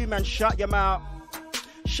 so you man shut your mouth.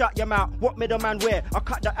 Shut your mouth, what middleman wear? I'll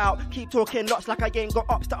cut that out. Keep talking lots like I ain't got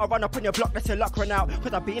ops that I run up on your block, that's a luck run out.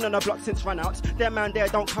 Cause I've been on the block since run outs. Them man there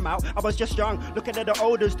don't come out. I was just young, looking at the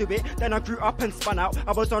olders do it. Then I grew up and spun out.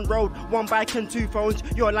 I was on road, 1 bike and 2 phones.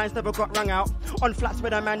 Your lines never got rung out. On flats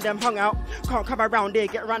where the man them hung out. Can't come around there,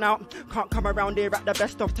 get run out. Can't come around there at the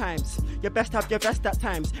best of times. You best have your vest at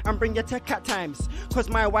times and bring your tech at times. Cause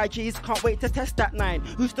my YGs can't wait to test that 9.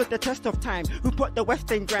 Who stood the test of time? Who put the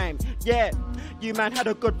West in grime? Yeah, you man had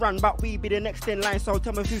a good run, but we be the next in line, so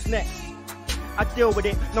tell me who's next. I deal with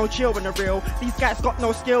it, no chill in the real. These guys got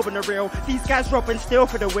no skill in the real. These guys rob and steal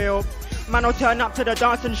for the wheel. Man, I'll turn up to the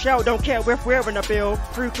dance and show, don't care if we're in the bill.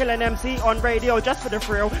 Through killing MC on radio, just for the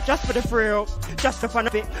thrill, just for the thrill, just for fun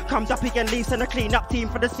of it. Comes up again, leaves and a clean up team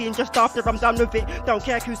for the scene just after I'm done with it. Don't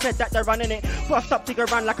care who said that they're running it. Bust up to go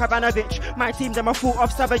run like Ivanovic. My team, them are full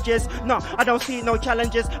of savages. No, I don't see no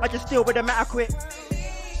challenges, I just deal with them at a quit.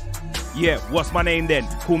 Yeah, what's my name then?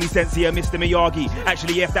 Call me Sensei or Mr. Miyagi.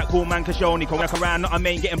 Actually, yeah, if that cool man Kashoni can work around, not a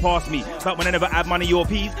main getting past me. But when I never had money or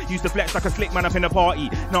peas, used to flex like a slick man up in the party.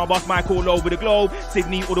 Now I boss Mike all over the globe,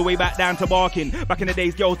 Sydney all the way back down to Barking. Back in the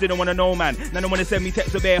days, girls didn't want to know, man. Now they want to send me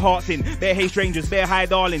texts with bare hearts in, bare hey strangers, bare hi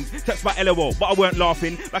darlings. Text by LOL, but I weren't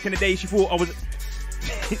laughing. Back in the day, she thought I was...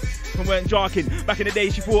 I weren't joking. Back in the day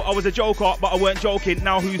she thought I was a joker, but I weren't joking.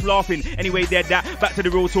 Now who's laughing? Anyway, dead that. Back to the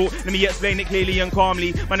real talk. Let me explain it clearly and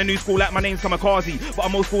calmly. Man, a new school like my name's Kamikaze, but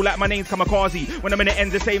I'm old school like my name's Kamikaze. When I'm in the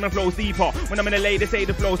end, the same and flows deeper. When I'm in the lay, they say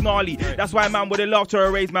the flow's gnarly. That's why man would have loved to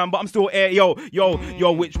erase man, but I'm still here. Yo,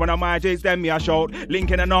 which one of my J's then me I showed?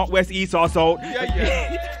 Lincoln and North West East or South.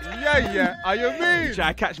 Yeah. Are you mean? Try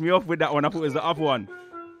to catch me off with that one. I thought it was the other one.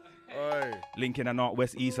 Lincoln and North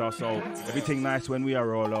West East or South. Everything nice when we are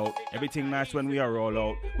roll out. Everything nice when we are roll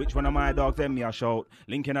out. Which one of my dogs then me I shout?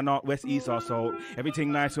 Lincoln and North West East or South.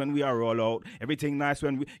 Everything nice when we are roll out. Everything nice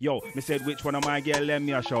when we... Yo, me said which one of my girl then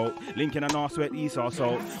me I shout? Lincoln and North West East or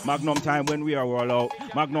South. Magnum time when we are roll out.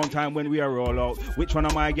 Magnum time when we are roll out. Which one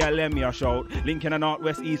of my girl then me I shout? Lincoln and North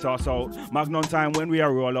West East or South. Magnum time when we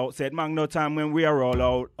are roll out. Said Magnum time when we are roll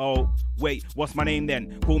out. Oh, wait, what's my name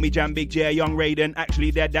then? Call me Jam Big J, Young Raiden.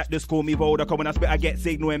 Actually dead that just call me Voda. When I spit I get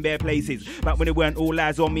signal in bare places. Back when it weren't all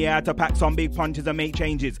lies on me, I had to pack some big punches and make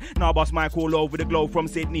changes. Now I boss Mike all over the globe from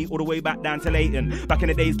Sydney all the way back down to Leighton. Back in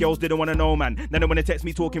the days girls didn't want to know man. Now they want to text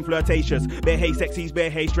me talking flirtatious. Bare hey sexies, bare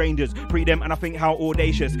hey strangers. Pre them and I think how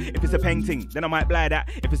audacious. If it's a painting, then I might blind that.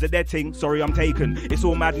 If it's a dead thing, sorry I'm taken. It's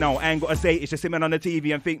all mad now, I ain't gotta say. It's just him on the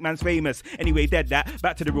TV and think man's famous. Anyway, dead that.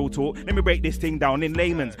 Back to the real talk. Let me break this thing down in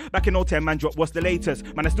layman's. Back in 010 man drop what's the latest.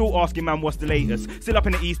 Man I still asking man what's the latest. Still up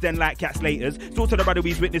in the East End like cat slaters. Still to the brother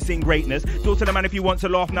we's witnessing greatness. Still to the man if you want to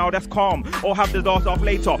laugh now that's calm. Or have the dance off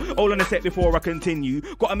later. All on the set before I continue.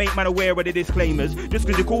 Gotta make man aware of the disclaimers. Just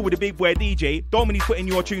cause you're cool with the big boy DJ don't mean he's putting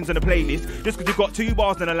your tunes on the playlist. Just cause you got 2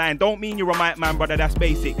 bars in a line don't mean you're a mic man brother, that's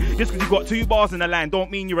basic. Just cause you got 2 bars in a line don't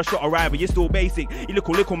mean you're a shot arrival, you're still basic. You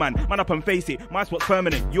little man up and face it. My spot's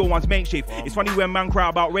permanent, your one's makeshift. It's funny when man cry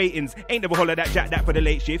about ratings. Ain't never holler that jack that for the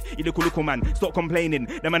late shift. You little man, stop complaining.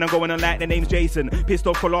 The man I'm going on like the name's Jason. Pissed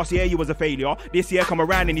off for last year you was a failure. This year come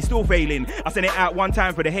around and he's still failing. I send it out one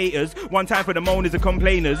time for the haters, one time for the moaners and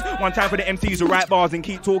complainers, one time for the MCs who write bars and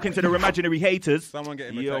keep talking to their imaginary haters. Someone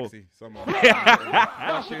get him a taxi. Someone.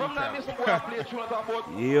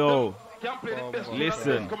 Yo.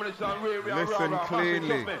 Listen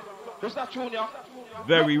cleanly.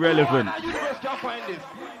 Very relevant.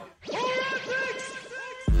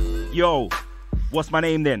 Yo. What's my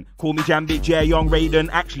name then? Call me Jam Big J, Young Raiden.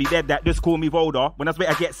 Actually dead that, just call me Voda. When I spit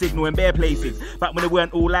I get signal in bare places. Back when it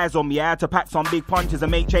weren't all lies on me, I had to pack some big punches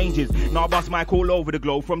and make changes. Now I bust Mike all over the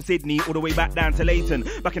globe from Sydney all the way back down to Leighton.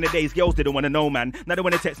 Back in the days girls didn't want to know man. Now they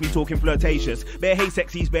want to text me talking flirtatious. Bare hey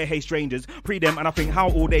sexies, bare hey strangers. Pre them and I think how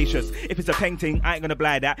audacious. If it's a painting, I ain't gonna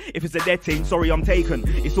blind that. If it's a dead thing, sorry I'm taken.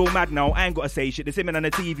 It's all mad now, I ain't gotta say shit. There's him on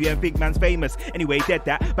the TV and think man's famous. Anyway, dead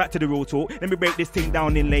that, back to the real talk. Let me break this thing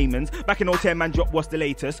down in layman's. Back in 010 man what's the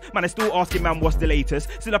latest? Man, I still asking man what's the latest.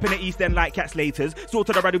 Still up in the East End like cats laters. Still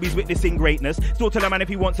to the brother he's witnessing greatness. Still to the man if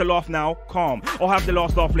he wants to laugh now, calm. Or have the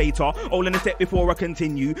last laugh later. All in the set before I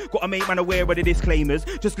continue. Gotta make man aware of the disclaimers.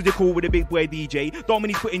 Just cause you're cool with a big boy DJ don't mean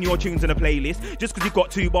he's putting your tunes in a playlist. Just cause you got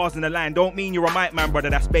 2 bars in the line don't mean you're a mic man brother,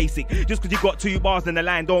 that's basic. Just cause you got 2 bars in the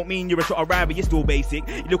line don't mean you're a shot of rival, you're still basic.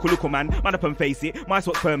 You look man up and face it. My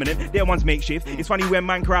spot's permanent, their one's makeshift. It's funny when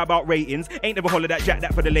man cry about ratings. Ain't never holler that jack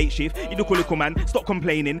that for the late shift. You look man, stop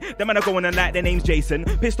complaining. The man are going on like their name's Jason.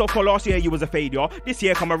 Pissed off for last year you was a failure. This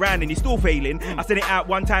year come around and he's still failing. I send it out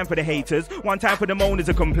one time for the haters, one time for the moaners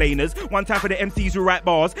and complainers, one time for the MCs who write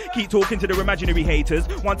bars, keep talking to their imaginary haters,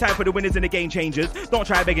 one time for the winners and the game changers. Don't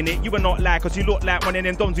try begging it, you are not like, cause you look like one of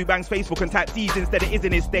them dons who bangs Facebook and type D's instead it is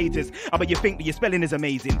in his status. I bet you think that your spelling is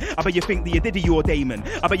amazing. I bet you think that you did your Damon.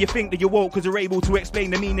 I bet you think that you're woke cause you're able to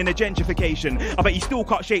explain the meaning of gentrification. I bet you still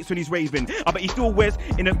cut shapes when he's raving. I bet you still wears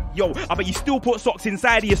in a I bet you still put socks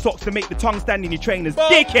inside of your socks to make the tongue stand in your trainers.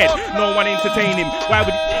 Dickhead! No one entertain him. Why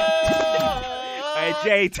would he...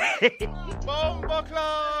 JT.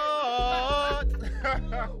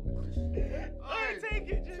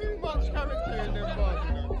 Too much character in them bars,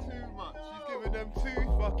 you know. Too much. She's giving them too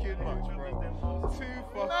fucking much, bro. Too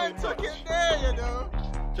fucking much. Took it there, you know.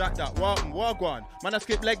 Jack that, walk on. Man, I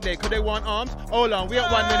skip leg day, cause they want arms. Hold on, we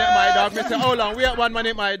at 1 minute, my dog. Mister, hold on, we at 1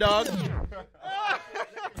 minute, my dog.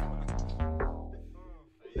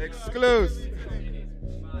 Exclusive.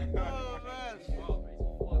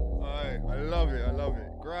 Alright, I love it.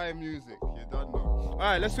 Grime music, you don't know.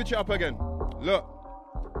 Alright, let's switch it up again. Look,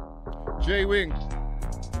 J-Wing,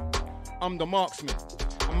 I'm the marksman.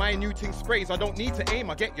 that minuting sprays. I don't need to aim,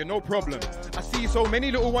 I get you, no problem. I see so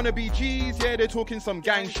many little wannabe G's, yeah, they're talking some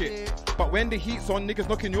gang shit. But when the heat's on, niggas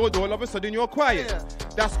knocking your door, all of a sudden you're quiet.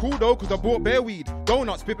 That's cool though, cause I bought bare weed,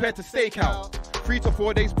 donuts, prepared to stake out. 3 to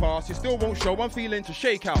 4 days pass, you still won't show, I'm feeling to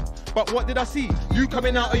shake out. But what did I see? You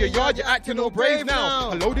coming out of your yard, you're acting all brave now.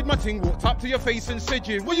 I loaded my ting, walked up to your face and said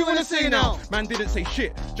you, what you wanna say now? Man didn't say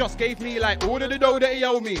shit, just gave me like all of the dough that he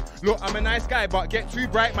owed me. Look, I'm a nice guy, but get too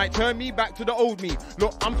bright might turn me back to the old me.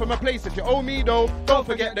 Look, I'm from a place, if you owe me though, don't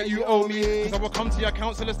forget that you owe me. Cause I will come to your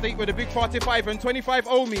council estate with a big 45 and 25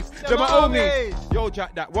 owe me's. They're my owe me's. Yo,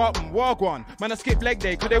 Jack, that wagwan. Man, I skip leg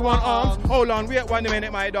day, cause they want arms. Hold on, wait 1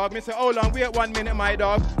 minute, my dog. Me say, hold on, wait 1 minute, my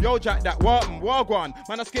dog. Yo, Jack, that wagwan.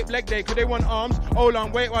 Man, I skip leg day, cause they want arms. Hold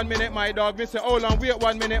on, wait 1 minute, my dog. Me say, hold on, wait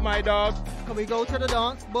 1 minute, my dog. Can we go to the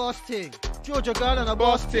dance? Boss ting. Georgia girl and a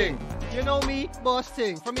boss ting. You know me, boss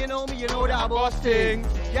ting. From you know me, you know that I boss ting.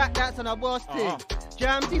 Jack, that's on a boss ting.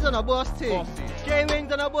 Jammz, he's on a boss ting.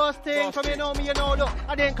 J-Wing's on a boss ting. From you know me, you know, look,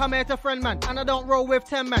 I didn't come here to friend man, and I don't roll with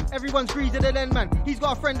 10 man. Everyone's greasy to then man. He's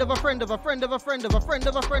got a friend of a friend of a friend of a friend of a friend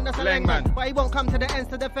of a friend that's a lang man. But he won't come to the ends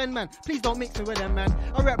to defend man. Please don't mix me with them man.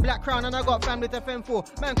 I rep Blackcrown and I got family to fend for.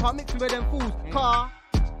 Man can't mix me with them fools. Car.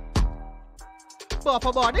 Bar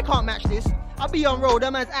for bar, they can't match this. I be on road,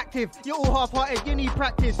 that man's active. You're all half-hearted, you need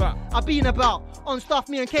practice. I been about on stuff,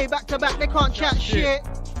 me and K back to back, they can't chat shit.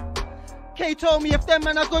 K told me if them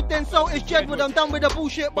men are good, then so is Jedward. I'm done with the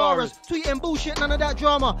bullshit barras. Tweeting bullshit, none of that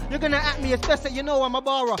drama. You're gonna at me, it's best that you know I'm a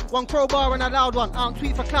barra. One crowbar and a loud one. I don't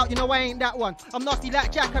tweet for clout, you know I ain't that one. I'm nasty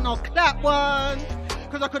like Jack and I'll clap one.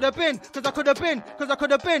 Cause I could have been, cause I could have been, cause I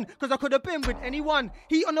could have been, cause I could have been with anyone.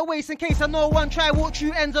 Heat on the waist in case I know one. Try walk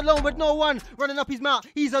through ends alone with no one. Running up his mouth,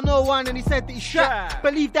 he's a no one. And he said that he's shot.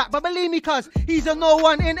 Believe that, but believe me cause he's a no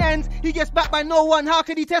one in ends. He gets back by no one. How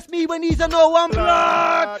could he test me when he's a no one?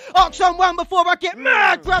 Blood! Ask someone before I get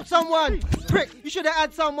mad. Grab someone. Prick, you should have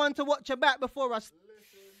had someone to watch your back before I...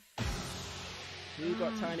 Who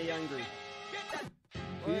got tiny angry?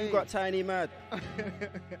 Who got tiny mad?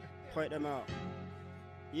 Point them out.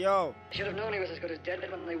 Yo. Should have known he was as good as dead.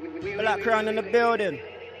 Blackcrown in the building.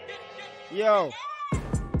 Yo.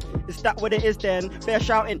 Is that what it is then? Fair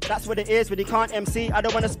shouting, that's what it is. When you can't MC, I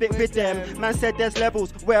don't wanna spit with them. Man said there's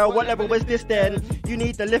levels. Well, what level was this then? You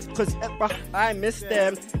need the lift, cause I miss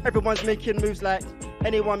them. Everyone's making moves like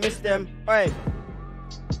anyone miss them. Oi.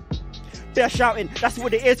 They're shouting, that's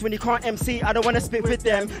what it is when you can't MC, I don't wanna spit with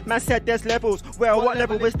them. Man said there's levels, well what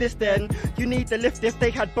level was this then? You need the lift, if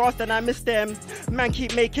they had bars then I miss them. Man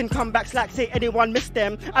keep making comebacks like say anyone missed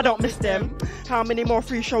them, I don't miss them. How many more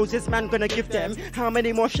free shows is man gonna give them? How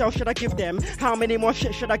many more shells should I give them? How many more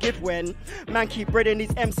shit should I give when? Man keep breeding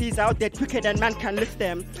these MCs out dead quicker than man can list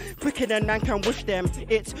them. Quicker than man can wish them.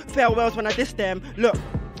 It's farewells when I diss them. Look.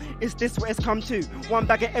 Is this what it's come to? One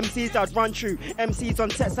bag of MCs I'd run through. MCs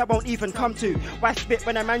on sets I won't even come to. Why spit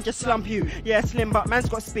when a man just slump you? Yeah, slim but man's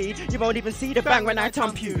got speed. You won't even see the bang when I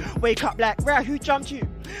thump you. Wake up like, rah, who jumped you?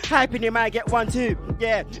 Hyping you might get 1, 2.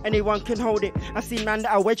 Yeah, anyone can hold it. I've seen man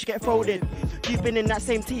that I wedge get folded. You've been in that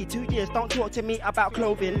same tee 2 years. Don't talk to me about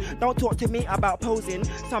clothing. Don't talk to me about posing.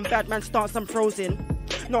 Some bad man starts, I'm frozen.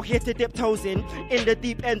 Not here to dip toes in the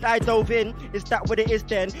deep end I dove in. Is that what it is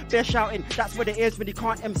then? They're shouting, that's what it is when you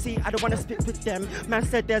can't MC, I don't wanna spit with them. Man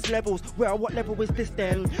said there's levels, well what level was this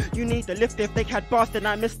then? You need the lift, if they had bars then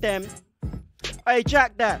I miss them. Hey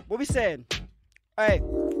Jack that, what we saying? Hey.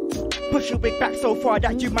 Push your wig back so far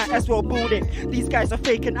that you might as well build it. These guys are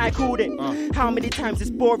fake and I called it. How many times it's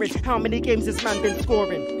boring? How many games has man been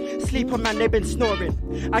scoring? Sleep on man, they've been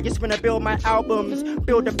snoring. I just wanna build my albums,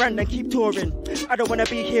 build a brand and keep touring. I don't wanna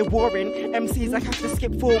be here warring. MCs I have to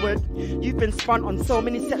skip forward. You've been spun on so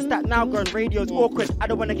many sets that now gone radio's awkward. I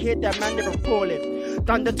don't wanna hear that man, they're appalling.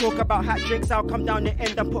 Done the talk about hat tricks, I'll come down the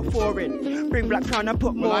end and put 4 in. Bring Blackcrown and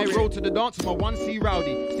put more well, I in. rode to the dance with my 1C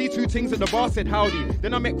rowdy. See 2 things at the bar, said howdy.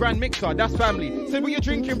 Then I met Grand Mixer, that's family. Said what you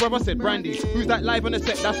drinking, brother, said brandy. Who's that live on the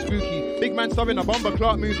set, that's spooky. Big man starring a Bomber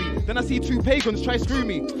Clark movie. Then I see 2 pagans try screw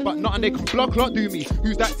me, but nothing they can blood clot do me.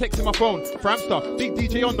 Who's that texting my phone? Framster, big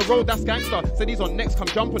DJ on the road, that's gangster. Said he's on next, come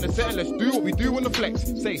jump on the set and let's do what we do on the flex.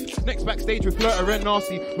 Safe, next backstage with Flirter and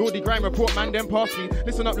Nasty. Lordy Grime report, man, then pass me.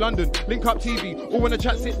 Listen up London, link up TV. All when the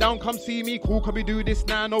chat sit down, come see me. Cool, can we do this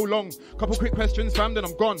now? No long. Couple quick questions, fam, then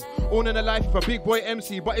I'm gone. All in the life of a big boy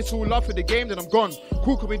MC, but it's all love for the game, then I'm gone.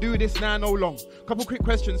 Cool, can we do this now? No long. Couple quick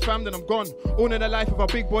questions, fam, then I'm gone. All in the life of a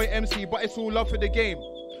big boy MC, but it's all love for the game.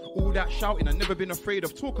 All that shouting, I never been afraid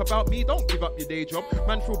of. Talk about me, don't give up your day job.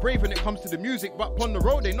 Man feel brave when it comes to the music, but on the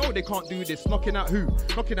road they know they can't do this. Knocking at who?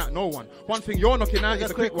 Knocking at no one. One thing you're knocking at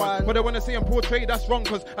is a quick one. But I wanna say I'm portrayed, that's wrong,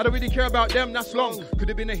 cause I don't really care about them, that's long. Could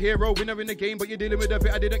have been a hero, winner in the game, but you're dealing with a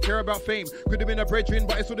bit, I didn't care about fame. Could have been a brethren,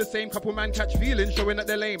 but it's all the same. Couple man catch feelings, showing that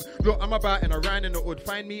they're lame. Look, I'm about and I ran in the hood.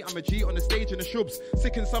 Find me, I'm a G on the stage in the shubs.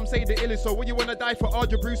 Sick and some say the illest, so when you wanna die for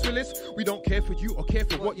Arja Bruce Willis? We don't care for you or care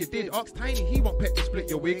for what you did. Ask Tiny, he won't pet to split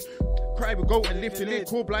your wig. Cry will go and lift your lid.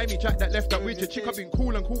 Call blimey, Jack that left that with your chick. I've been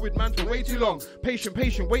cool and cool with man for way too long. Patient,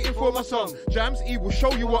 waiting for my song. Jammz, he will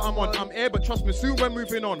show you what I'm on. I'm air, but trust me, soon we're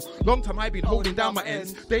moving on. Long time I've been holding down my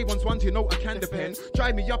ends. Day one's one to know I can depend.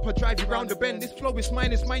 Drive me up or drive you round the bend. This flow is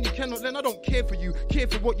mine, you cannot lend. I don't care for you, care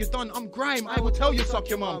for what you've done. I'm Grime, I will tell you suck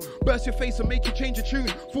your mum. Burst your face and make you change your tune.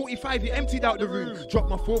 45, you emptied out the room. Drop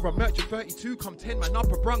my 4, I merch your 32. Come 10, man up,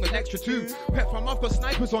 I brung an extra 2. Pet from I've got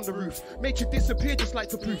snipers on the roof. Make you disappear just like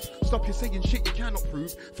the proof. Stop you saying shit you cannot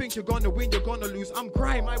prove. Think you're gonna win, you're gonna lose. I'm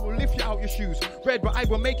Grime, I will lift you out your shoes. Red, but I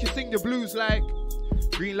will make you sing the blues like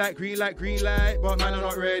green light, green light, green light, but man are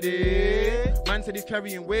not ready. Man said he's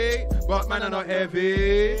carrying weight, but man are not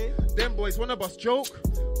heavy. Them boys wanna bust joke,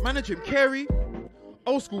 manage him carry.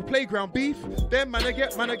 Old school playground beef, them man I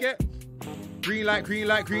get. Green light, green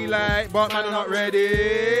light, green light, but man are not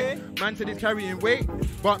ready. Man said he's carrying weight,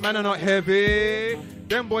 but man are not heavy.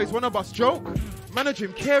 Them boys wanna bust joke, manage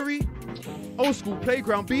him carry. Old school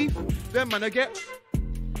playground beef, them man I get.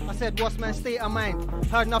 I said, what's man's state of mind?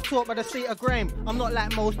 Heard enough talk by the state of grime. I'm not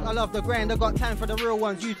like most, I love the grind. I got time for the real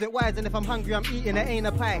ones, use it wise. And if I'm hungry, I'm eating, it ain't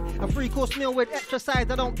a pie. A 3-course meal with extra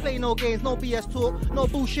sides. I don't play no games, no BS talk. No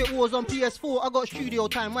bullshit wars on PS4. I got studio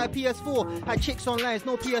time, my PS4. Had chicks on lines,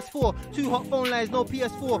 no PS4. 2 hot phone lines, no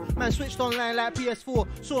PS4. Man switched online like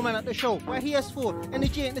PS4. Saw man at the show, why PS4?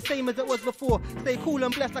 Energy ain't the same as it was before. Stay cool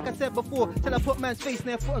and blessed like I said before. Till I put man's face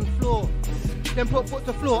near foot on the floor. Then put foot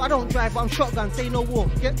to floor. I don't drive, but I'm shotgun, say no war.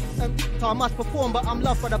 So I must perform, but I'm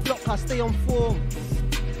loved by the block, I stay on form.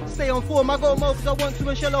 Stay on form, I got more cause I want to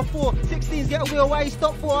and shell off 4. 16s get a wheel, why you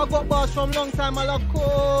stop for? I got bars from long time, I love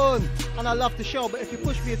corn. And I love the show, but if you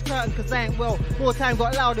push me it's curtain cause I ain't well. More time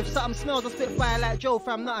got loud, if something smells I spit fire like Joe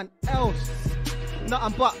fam, nothing else.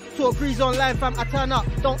 Nothing but talk grease online fam, I turn up.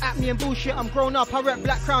 Don't act me in bullshit, I'm grown up. I rep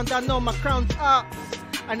Blackcrown, I know my crown's up.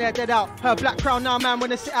 And they're dead out. Her Blackcrown now, man, when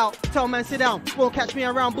they sit out. Tell man sit down. Won't catch me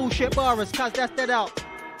around bullshit bars, cause that's dead out.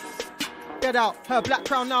 Dead out. Her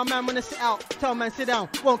Blackcrown now, man, when they sit out. Tell man sit down.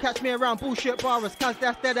 Won't catch me around bullshit bars, cause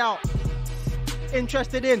that's dead out.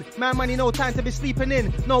 Interested in man money, no time to be sleeping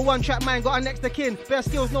in. No one track man, got a next to kin. Bare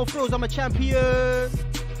skills, no frills, I'm a champion.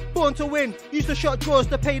 Born to win, used to shot drawers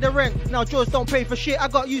to pay the rent. Now drawers don't pay for shit, I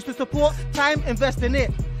got used to support. Time, invest in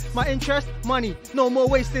it. My interest, money, no more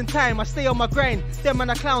wasting time. I stay on my grind, them man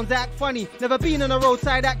are clowns, they act funny. Never been on the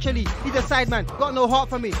roadside actually, he's a side man, got no heart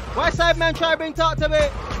for me. Why side man try bring talk to me?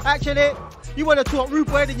 Actually, you wanna talk rude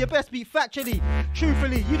boy, then you best be factually.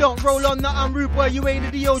 Truthfully, you don't roll on nothing rude boy, you ain't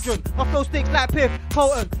a deodorant. My flow sticks like piff,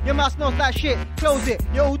 potent, your mouth smells like shit. Close it,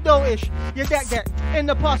 you're all dotish, you're deck. In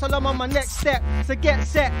the past, I'm on my next step, so get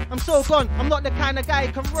set. I'm so gone, I'm not the kind of guy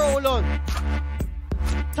you can roll on.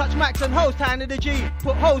 Touch max and hoes, time to the G.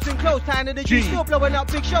 Put hoes in clothes, time to the G. Still blowing up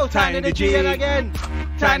big shows, time to the G. And again,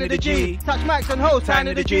 time to the G. Touch max and hoes, time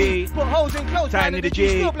to the G. Put hoes in clothes, time to the G.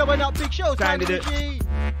 Still blowing up big shows, time to the G.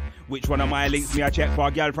 Which one of my links me I check for?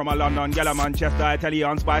 Girl from a London, girl a Manchester,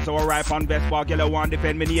 Italian spice or ripe on best bar. Girl a one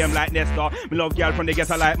defend me name like Nestor. Me love girl from the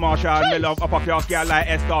ghetto like Marshall. Me love upper class girl like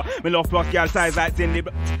Esther. Me love plus girl size like Cindy.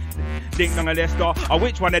 Ding dong a Lester. Or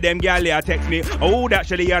which one of them girl there text me? Oh, that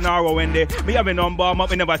actually an hour when they me have a number, but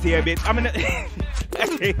me never see a bit. I mean,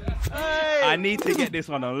 I need to get this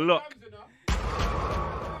one a look.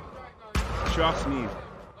 Trust me.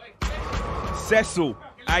 Cecil,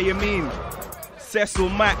 how you mean? Cecil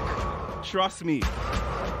Mac, trust me.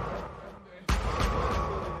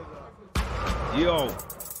 Yo,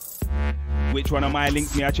 which one of my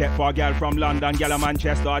links me I check for? Girl from London, girl of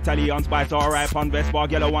Manchester, Italian spice, alright on best bar.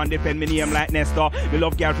 Girl a one defend me name like Nestor. Me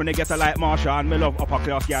love girl from the ghetto like Marshall. Me love upper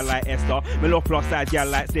class girl like Esther. Me love plus size girl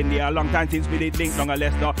like Cindy. A long time since we did link down a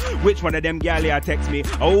Lester. Which one of them girl here text me?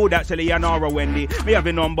 Oh, that's Leonora Wendy. Me have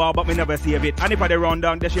a number but me never save it. And if I dey run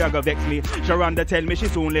down, then she a go vex me. Sharonda tell me she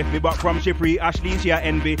soon left me, but from she free Ashley she a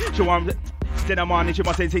envy. 6 in the morning, she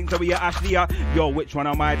must say things that we are Ashley. Yo, which one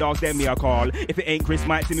of my dogs then me a call? If it ain't Chris,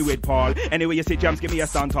 might see me with Paul. Anyway, you say Jammz, give me a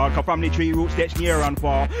stand tall. Cause family tree roots that's near and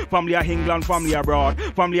far. Family of England, family abroad.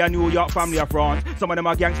 Family of New York, family of France. Some of them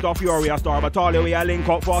are gangsta, fury, a star. But all the way I link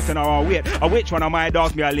up fast and I wait. Which one of my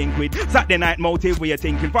dogs me a link with? Saturday night motive, we are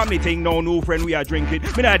thinking. Family thing, no new friend, we are drinking.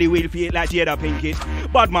 Me not the wheel feet like Jada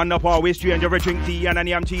Pinkett. Bad man up always strange, ever drink tea and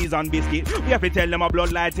yam cheese and biscuit. We have to tell them a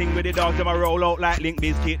bloodline thing with the dogs, them a roll out like Link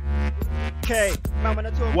Biscuit. K, man, when I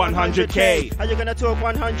talk 100K. How you gonna talk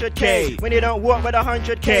 100K? When you don't walk with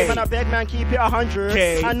 100K. Man, I beg, man, keep it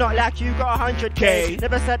 100K. And not like you got 100K.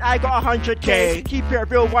 Never said I got 100K. Keep it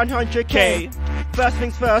real 100K. First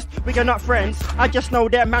things first, we are not friends. I just know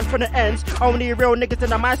them man from the ends. Only real niggas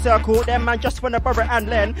in my circle. Them man just wanna borrow and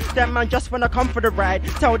lend. Them man just wanna come for the ride.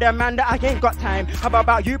 Tell them man that I ain't got time. How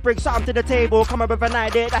about you bring something to the table? Come up with an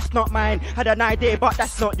idea, that's not mine. Had an idea, but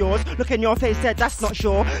that's not yours. Look in your face, said that's not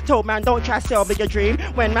sure. Told man don't try sell me your dream.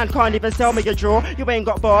 When man can't even sell me your draw. You ain't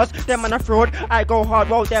got bars, them man a fraud. I go hard,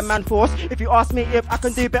 roll them man force. If you ask me if I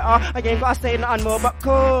can do better, I ain't gotta say nothing more, but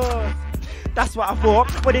course. That's what I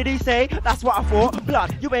thought. What did he say? That's what I thought.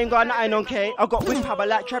 Blood, you ain't got nothing on K. I got wind power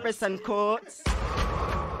like Travis and Courts.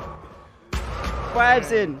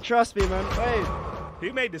 Vibes in, trust me, man. Wait.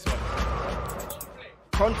 Who made this one?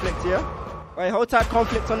 Conflict, yeah? Wait, hold tight,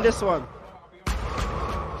 conflict on this one.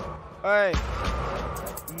 Alright.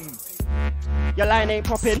 Your line ain't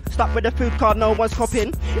popping. Stuck with the food card, no one's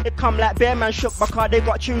copping. It come like bear man shook my car. They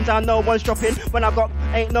got tunes and no one's dropping. When I got,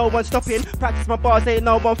 ain't no one stopping. Practice my bars, ain't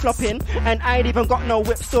no one flopping. And I ain't even got no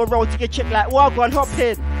whip. Still roll to your chick like Wagwan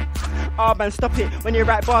hopping. Ah man, stop it. When you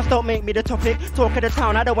write bars, don't make me the topic. Talk of the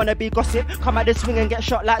town, I don't wanna be gossip. Come at the swing and get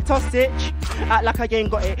shot like Tossich. Act like I ain't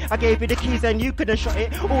got it. I gave you the keys and you couldn't shot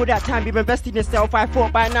it. All that time you've invested in yourself. I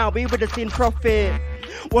thought by now we would've seen profit.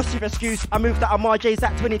 What's your excuse? I moved out of Marjay's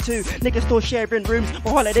at 22. Niggas still sharing rooms.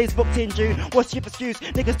 My holidays booked in June. What's your excuse?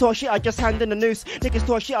 Niggas talk shit, I just hand in the noose. Niggas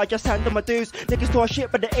talk shit, I just hand in my dues. Niggas talk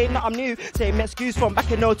shit, but it ain't nothing new. Same excuse from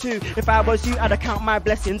back in 02. If I was you, I'd count my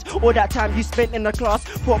blessings. All that time you spent in the class.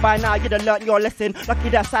 Thought by now you'd have learnt your lesson. Lucky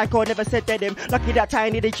that Psycho never said dead him. Lucky that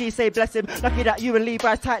Tiny the G say bless him. Lucky that you and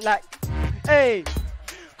Levi's tight like, hey.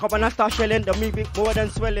 Come on, I start shelling. The music more than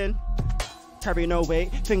swelling. Carry no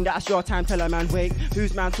weight, think that's your time, tell a man wait.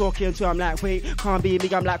 Who's man talking to? I'm like wait, can't be me,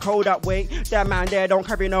 I'm like hold up wait. That man there don't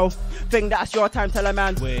carry no, think that's your time, tell a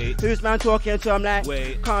man wait. Who's man talking to? I'm like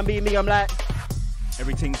wait, can't be me, I'm like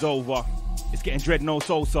everything's over. It's getting dread, no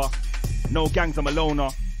Sosa. No gangs, I'm a loner.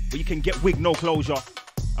 But you can get wig, no closure.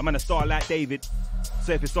 I'm in a star like David,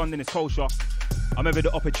 so if it's on then it's kosher. I'm ever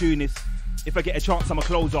the opportunist. If I get a chance, I'm a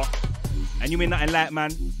closer. And you ain't nothing like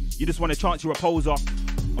man, you just want a chance, you're a poser.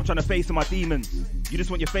 I'm trying to face my demons. You just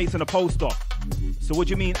want your face on a poster. So what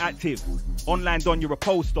do you mean active? Online done, you're a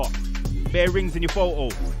poster. Bare rings in your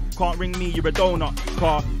photo. Can't ring me, you're a donut.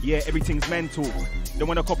 Car, yeah, everything's mental. Don't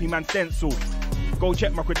wanna copy man's stencil. Go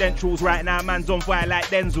check my credentials right now, man's on fire like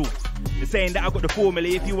Denzel. They're saying that I got the formula.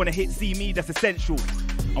 If you wanna hit see me, that's essential.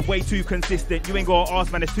 I'm way too consistent. You ain't gotta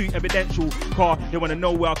ask, man, it's too evidential. Car, they wanna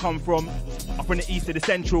know where I come from. I'm from the east to the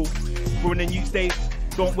central. We're in the new states.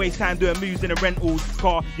 Don't waste time doing moves in the rentals.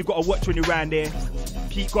 Car, you gotta watch when you're around there.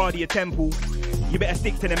 Keep guard of your temple. You better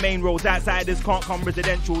stick to the main roads. Outsiders can't come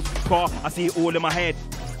residentials. Car, I see it all in my head.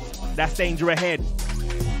 That's danger ahead.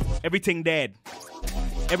 Everything dead.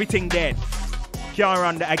 Everything dead. Can't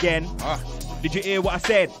run that again. Did you hear what I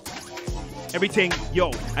said? Everything,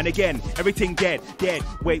 yo, and again, everything dead, dead.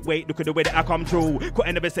 Wait, look at the way that I come through.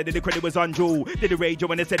 Couldn't never said that the credit was untrue. Did the radio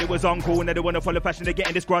when they said it was uncool. Now they wanna follow fashion, they're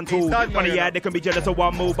getting disgruntled. Funny, yeah, they can be jealous of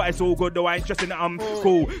one move, but it's all good though. I ain't stressing that I'm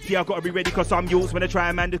cool. See, I gotta be ready cause I'm youths when I try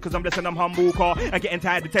and man this cause I'm blessed and I'm humble. Car, I'm getting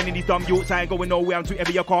tired of telling these dumb youths I ain't going nowhere, I'm too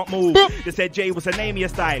heavy, I can't move. They said Jay was the name of your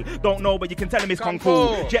style. Don't know, but you can tell him it's kung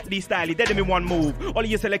fu. Jet Li style, he dead him in one move. All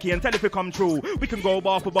of you selecty and tell if it come true. We can go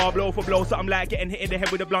bar for bar, blow for blow. So I'm like getting hit in the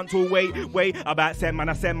head with a blunt tool. Wait, about 7 man,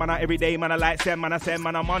 I send man every day, man, I like send man, I send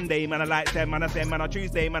man on Monday, man, I like send man, I send man on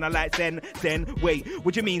Tuesday, man, I like send. Wait,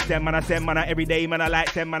 what you mean send man, I send man every day, man, I like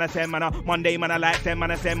send man, I send man on Monday, man, I like send man,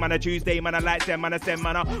 I send man on Tuesday, man, I like send man, I send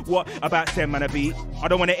man. What about send man a beat? I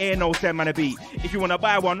don't wanna hear no send man a beat. If you wanna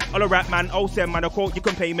buy one, I'll rap man, oh send man a quote, you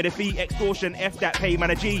can pay me the fee. Extortion, F that, pay man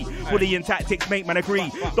a G. Bullying tactics make man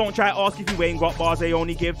agree. Don't try ask if you ain't got bars, they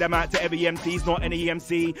only give them out to every MC's, not any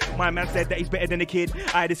MC. My man said that he's better than the kid,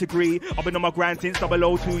 I disagree. I've been on my grind since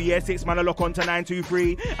 002 years, 6 man I lock on to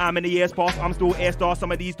 923. How many years past, I'm still air star.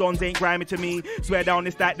 Some of these dons ain't grimy to me. Swear down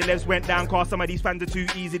this that the levels went down, cause some of these fans are too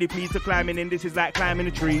easily pleased to climbing in. This is like climbing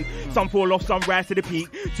a tree. Some fall off, some rise to the peak.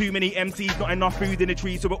 Too many MCs, not enough food in the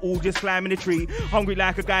tree, so we're all just climbing the tree. Hungry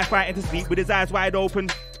like a guy fighting to sleep with his eyes wide open.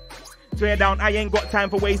 Clear down, I ain't got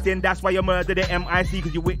time for wasting. That's why you murder the MIC,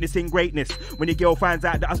 cause you're witnessing greatness. When your girl finds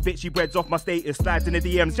out that I spit, she breads off my status. Slides in the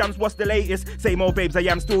DMs, Jammz, what's the latest? Same old babes, I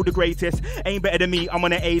am still the greatest. Ain't better than me, I'm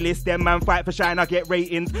on an A-list. Them man fight for shine, I get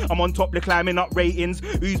ratings. I'm on top, they're climbing up ratings.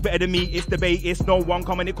 Who's better than me? It's debate. It's no one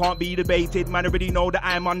coming, it can't be debated. Man, I already know that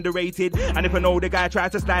I'm underrated. And if I know the guy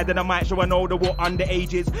tries to slide, then I might show I know the what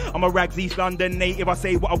underage is. I'm a Rags East London native. I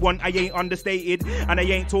say what I want, I ain't understated. And I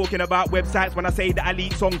ain't talking about websites when I say that I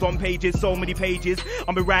leak songs on pages. So many pages.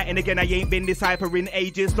 I'm be writing again, I ain't been this hyper in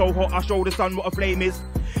ages. So hot, I'll show the sun what a flame is.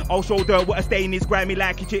 I'll show dirt what a stain is. Grimy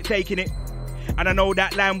like a chick taking it. And I know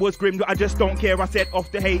that line was grim, but I just don't care. I said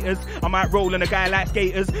off the haters. I might roll on a guy like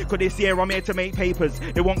skaters, cause this year I'm here to make papers.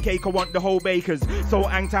 They want cake, I want the whole bakers. So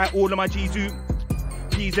hang tight all of my G's who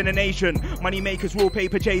G's in the nation. Money makers, real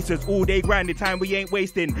paper chasers. All day grinding, time we ain't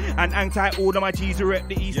wasting. And hang tight all of my G's are at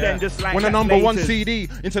the East End, just like when a that's number one laters. CD,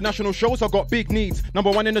 international shows, I got big needs.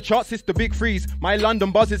 Number one in the charts, it's the big freeze. My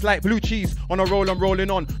London buzz is like blue cheese. On a roll, I'm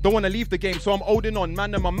rolling on. Don't wanna leave the game, so I'm holding on.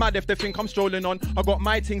 Man, them are mad if they think I'm strolling on. I got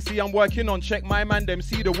my thing, see I'm working on. Check my man, them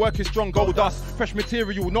see the work is strong. Gold dust, fresh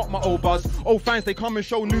material, not my old buzz. Old fans, they come and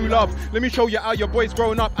show new love. Let me show you how your boys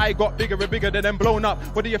grown up. I got bigger and bigger than them blown up.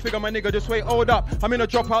 What do you figure, my nigga? Just wait, hold up. I'm in a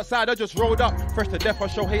drop outside, I just rolled up. Fresh to death, I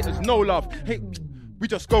show haters no love. Hey, we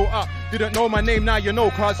just go up. Didn't know my name, now you know,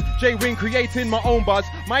 cuz J-Wing creating my own buzz.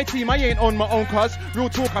 My team, I ain't on my own, cuz real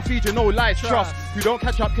talk, I feed you no lies, trust. Who don't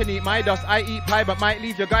catch up can eat my dust. I eat pie but might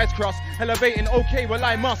leave your guys cross. Elevating, okay, well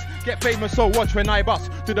I must get famous, so watch when I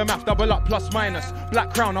bust. Do the math, double up, plus minus.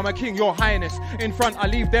 Blackcrown, I'm a king, your highness. In front, I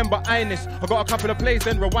leave them but highness. I got a couple of plays,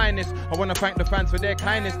 then rewind this. I wanna thank the fans for their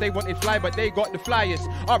kindness. They wanted fly but they got the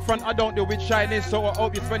flyest. Up front, I don't deal with shyness, so I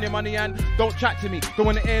hope you're spending money and don't chat to me. Don't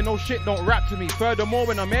wanna hear no shit, don't rap to me. Furthermore,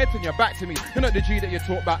 when I'm here, turn your back to me. You're not the G that you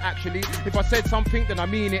talk about actually. If I said something, then I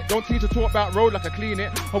mean it. Don't need to talk about road like I clean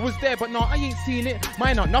it. I was there, but no, I ain't seen it.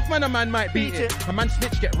 Mine not enough, man, a man might beat it. A man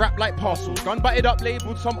snitch get wrapped like parcels. Gun butted up,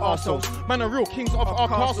 labelled some arseholes. Man are real kings of our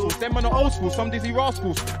castles. Them man are old school, some dizzy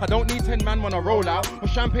rascals. I don't need 10 man when I roll out, or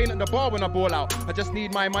champagne at the bar when I ball out. I just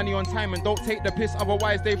need my money on time and don't take the piss,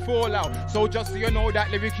 otherwise they fall out. So just so you know, that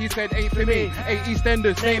lyric he said ain't for me. Ain't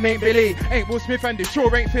EastEnders, name ain't Billy. Ain't Will Smith and this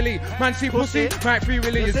sure ain't Philly. Man see pussy, might free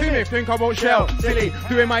Willie. You see me, think I won't shell. Silly,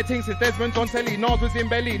 doing my thing since Desmond's on telly. Nas was in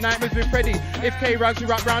belly, Night was with Freddy. If K-Rags you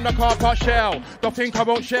wrap round the car park shell. Don't think I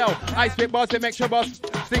won't shell. I spit bars that make your boss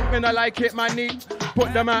think when I like it, man need.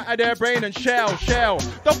 Put them out of their brain and shell.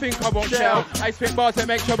 Don't think I won't shell. I spit bars that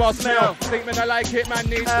make your boss smell. Think when I like it, man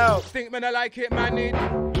need. Think when I like it, man need.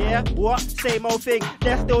 Yeah, what? Same old thing.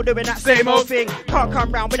 They're still doing that same old thing. Can't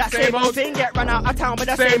come round with that same old thing. Get run out of town with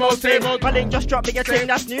that same old thing. My link just dropped me a thing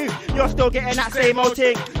that's new. You're still getting that same old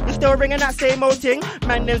thing. You're still ringing that same old thing.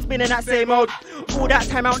 Man, them spinning that same old. All that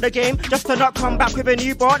time out the game just to not come back with a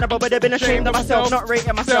new bar. Never would have been ashamed of myself, not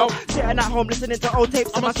rating myself. Sitting at home listening to old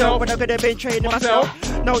tapes of myself when I could have been training myself.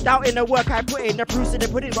 No doubt in the work I put in, the proofs in the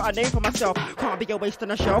pudding, but I name for myself. Can't be a waste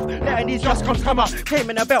on a shelf. Letting these just come up. Came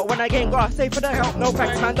in a belt when I ain't got save for the help. No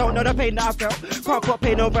thanks, man, don't know the pain that I felt. Can't put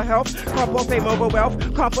pain over health. Can't put fame over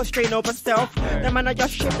wealth. Can't put strain over stealth. The man I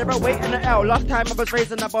just shit, they're waiting the L. Last time I was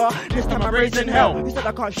raising the bar, this time I'm raising hell. You said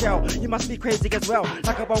I can't shell, you must be crazy as well.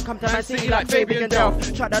 Like I won't come to Man City like Fabian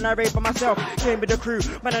Delph. Shut down I raid for myself, came with the crew.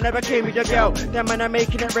 Man, I never came with the girl. Them man I'm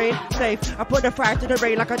making it rain, safe. I put the fire to the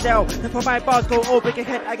rain like a Dell. If my bars go over your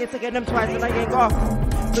head, I get to get them twice and I ain't got.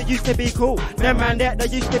 They used to be cool, them man that they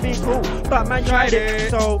used to be cool, but man tried it.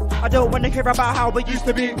 So I don't wanna hear about how we used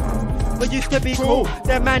to be. We used to be cool,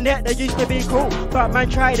 them man that they used to be cool, but man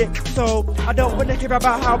tried it. So I don't wanna hear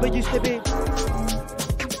about how we used to be.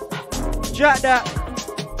 Jack that.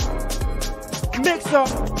 Mix up.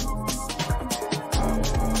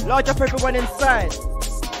 Large up everyone inside.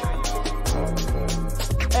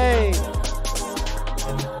 Hey.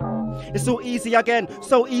 It's so easy again,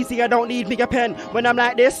 so easy I don't need me a pen. When I'm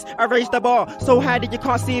like this, I raise the bar so high that you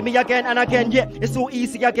can't see me again and again. Yeah, it's so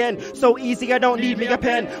easy again, so easy I don't need me a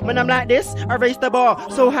pen. When I'm like this, I raise the bar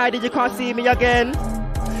so high that you can't see me again.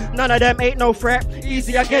 None of them ain't no threat.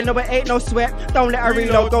 Easy again, no it ain't no sweat. Don't let a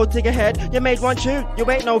reload go to your head. You made one tune,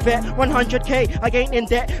 you ain't no vet. 100k, I ain't in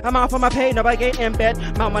debt. I'm out for my pay, no I ain't in bed.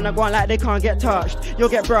 Man, when I go on like they can't get touched. You'll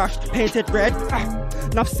get brushed, painted red.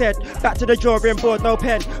 Enough said, back to the drawing board, no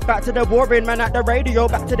pen. Back to the warring man at the radio.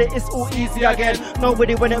 Back to the it's all easy again.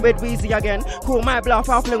 Nobody win it with Wheezy again. Call my bluff,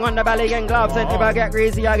 I'll fling on the belly and gloves. And if I get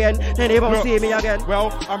crazy again, then they won't see me again.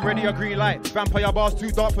 Well, I'm ready a green light. Vampire bars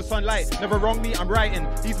too dark for sunlight. Never wrong me, I'm writing.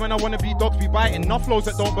 These when I wanna be dogs, be biting. Enough flows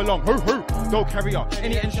that don't belong. Hoo hoo, dog carrier,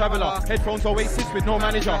 any end traveller. Headphones Oasis with no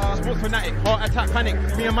manager. Sports fanatic, heart attack panic.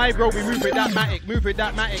 Me and my bro, we move with that matic, move with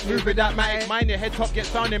that matic, move with that matic. Mind your head top, get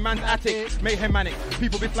found in man's attic. Mayhem manic.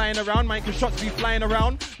 People be flying around, mine can shots be flying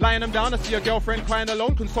around. Lying them down, I see your girlfriend crying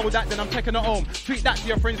alone. Console that, then I'm taking her home. Tweet that to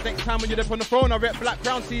your friends next time when you're up on the phone. I rep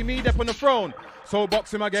Blackcrown, see me up on the throne. So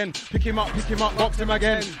box him again, pick him up, box him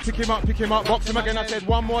again. Pick him up, box him again. I said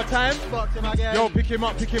one more time. Box him again. Yo, pick him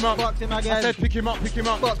up, box him again. I said pick him up,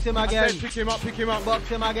 box him again. I said pick him up, box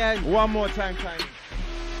him again. One more time.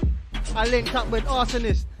 I linked up with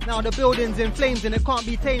arsonists. Now the building's in flames and it can't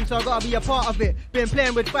be tamed, so I gotta be a part of it. Been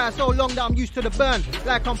playing with fire so long that I'm used to the burn,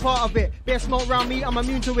 like I'm part of it. Bare smoke round me, I'm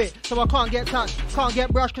immune to it, so I can't get touched, can't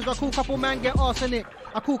get brushed, cause a cool couple man get arsenic.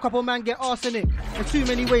 There's too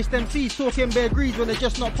many waste MCs talking bare greeds when they're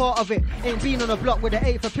just not part of it. Ain't been on a block with an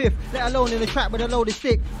 8 for piff, let alone in the trap with a loaded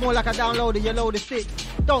stick. More like a downloader, you loaded sticks.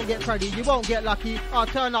 Don't get cruddy, you won't get lucky. I'll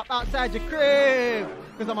turn up outside your crib,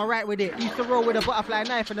 cause I'm alright with it. Used to roll with a butterfly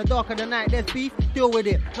knife in the dark of the night. There's beef, deal with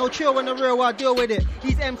it. No chill in the real world, deal with it.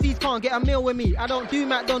 These MCs can't get a meal with me. I don't do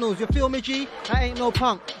McDonald's, you feel me, G? I ain't no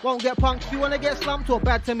punk, won't get punked. If you wanna get slumped, talk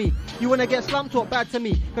bad to me.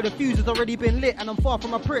 Cause the fuse has already been lit and I'm far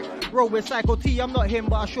from a prick. Roll with Psycho T, I'm not him,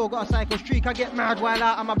 but I sure got a psycho streak. I get mad while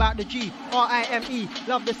out, I'm about the G. R-I-M-E,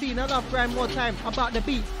 love the scene, I love Grime more time. About the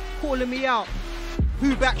beat, calling me out.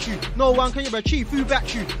 Who backs you? No one, can you achieve? Who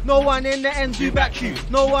backs you? No one in the ends, who backs you?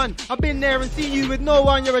 No one, I've been there and seen you with no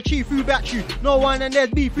one, you're a chief, who backs you? No one, and there's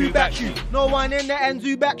beef, who backs you? No one in the ends,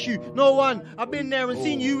 who backs you? No one, I've been there and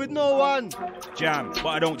seen you with no one. Jam, but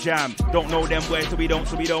I don't jam. Don't know them words, so we don't.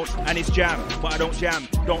 And it's jam, but I don't jam.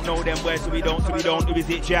 Don't know them words, so we don't. Who is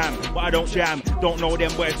it jam? But I don't jam. Don't know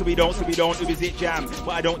them words, so we don't. Who is it jam?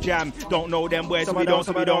 But I don't jam. Don't know them words, so we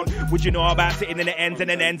don't. Would you know about sitting in the ends and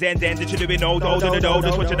then ends? It should have been no,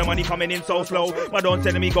 just watching the money coming in so slow. But don't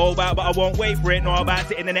tell me go back, but I won't wait for it. Know about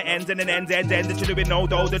sitting in the ends and then ends. It should have been no,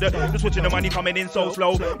 just watching the money coming in so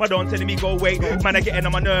slow. But don't tell me go wait, man, I getting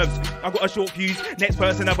on my nerves. I got a short fuse. Next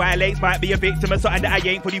person that violates might be a victim of something that I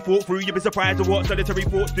ain't fully thought through. You'd be surprised at what solitary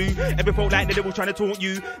thoughts do. Every folk like the devil trying to taunt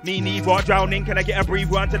you. Me neither, drowning, can I get a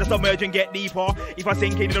breather until the submerge and get deeper? If I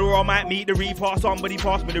sink in the roar, I might meet the reaper. Somebody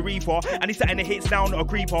pass me the reefer, and he's sat in the hits down, not a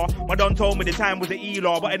creeper. My done told me the time was the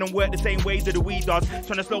ELAR, but I don't work the same way that the weed does.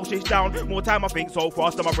 Trying to slow shit down, more time I think so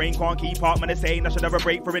fast that my brain can't keep up. Man, they're saying I should have a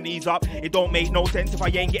break for an ease up. It don't make no sense if I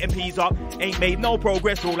ain't getting peas up. Ain't made no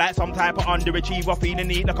progress, all like some type of underachiever. Feeling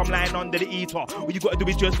neat like I'm lying under the eater. All you gotta do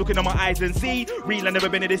is just look in my eyes and see. Real, I never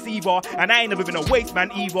been a deceiver, and I ain't never been a waste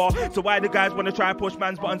man either. So why the guys wanna try push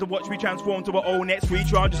man's buttons and watch me transform to an old next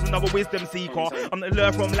creature? I'm just another wisdom seeker. I'm the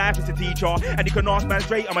learn from life as a teacher, and you can ask man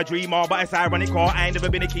straight, I'm a dreamer, but it's ironic, I ain't never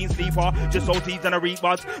been a keen sleeper. Just so teased and I reap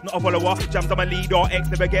buds, not a follower. Jammz, I'm a leader, ex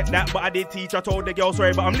never get that, but I did teach. I told the girl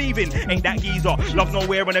sorry, but I'm leaving. Ain't that geezer, love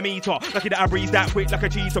nowhere on a meter. Lucky that I breeze that quick like a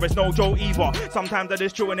cheater, it's no joke either. Sometimes I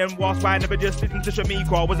just chill and then whilst I never just listen to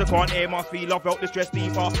Shamika. I was a can't hear my feel, I felt the stress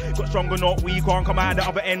deeper. Got stronger, not weak, can't come out the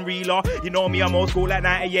other end reeler. You know me, I'm old school like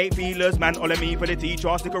 98 feelers. Man, all of me for the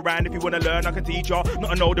teacher. Stick around if you wanna learn, I can teach you.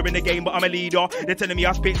 Not an older in the game, but I'm a leader. They're telling me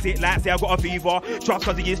I spit it like say I got a fever. Trust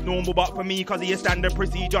cause he is normal, but for me, cause he is standard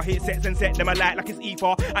procedure. Hit sets and set them alike like it's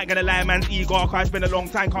ether. I ain't gonna lie, man's ego, cause it's been a long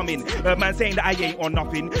time coming. Man saying that I ain't on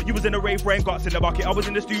nothing. You was in a rave brain, guts in the bucket. I was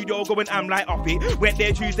in the studio going am like off it. Went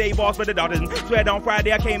there Tuesday, bars for the dozen. Swear down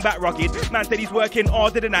Friday, I came back rugged. Man said he's working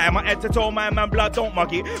harder than I am. My head to toe, man, blood don't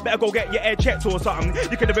mug it. Better go get your head checked or something.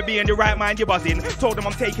 You could never be in the right mind, you're buzzing. Told them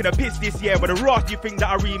I'm taking a piss this year, but the rust you think that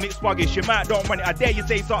I remix sluggish. You might don't run it, I dare you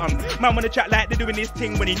say something. Man wanna chat like they're doing this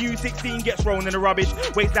thing when he knew 16 gets thrown in the rubbish.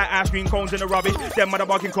 Waste that ice cream cones in the rubbish. Them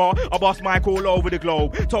motherfucking car, I boss Mike all over the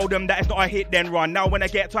globe. Told them that it's not a hit then run. Now when I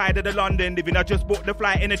get tired of the London living, I just booked the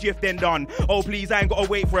flight in a shift then done. Oh please, I ain't gotta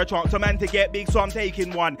wait for a chance. A man to get big, so I'm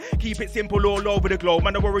taking one. Keep it simple all over the globe.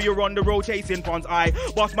 Man, the warrior on the road chasing funds. I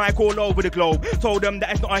boss Mike all over the globe. Told them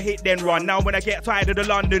that it's not a hit then run. Now when I get tired of the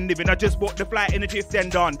London living, I just booked the flight in a shift then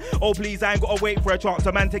done. Oh please, I ain't gotta wait for a chance.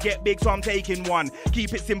 A man to get big, so I'm taking one.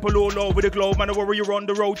 Keep it simple all over the globe. Man, the warrior on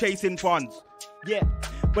the road chasing funds. Yeah,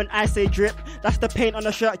 when I say drip, that's the paint on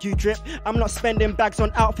the shirt you drip. I'm not spending bags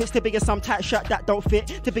on outfits to bigger some tight shirt that don't fit,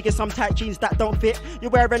 to bigger some tight jeans that don't fit. You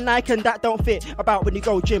wear a Nike and that don't fit. About when you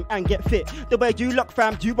go gym and get fit. The way you look,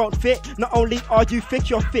 fam, you won't fit. Not only are you fit,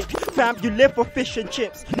 you're fit. Fam, you live for fish and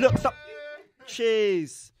chips. Looks up.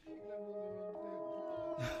 Cheese.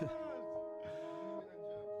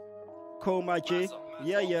 Cool, my G.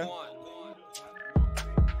 Yeah.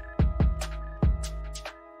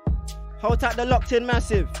 Hold tight the locked in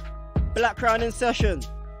massive. Blackcrown in session.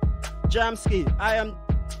 Jammz, I am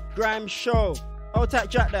Grime Show. Hold tight,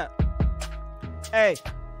 jack that. Hey.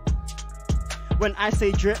 When I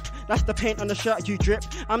say drip, that's the paint on the shirt you drip.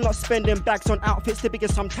 I'm not spending bags on outfits to bigger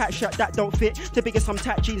some tight shirt that don't fit, to bigger some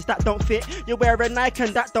tight jeans that don't fit. You wear a Nike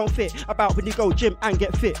and that don't fit. About when you go gym and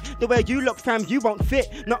get fit. The way you look, fam, you won't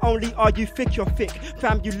fit. Not only are you thick, you're thick.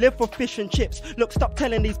 Fam, you live for fish and chips. Look, stop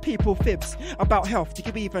telling these people fibs about health. You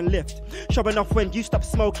can even lift. Showing off when you stop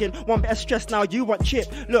smoking. One bit of stress, now you want chip.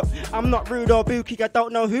 Look, I'm not rude or booky. I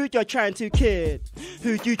don't know who you're trying to kid.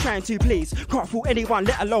 Who you trying to please? Can't fool anyone,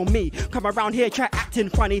 let alone me. Come around here, try acting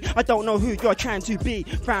funny. I don't know who you're trying to be.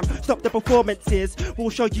 Fam, stop the performances. We'll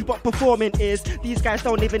show you what performing is. These guys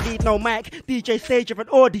don't even need no mic. DJ stage of an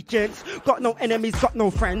audience. Got no enemies, got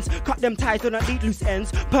no friends. Cut them ties, don't need loose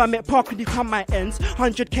ends. Permit park when you come my ends.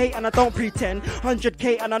 100k and I don't pretend.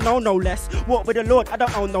 100k and I know no less. Walk with the Lord, I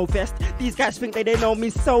don't own no vest. These guys think they know me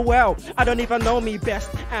so well. I don't even know me best.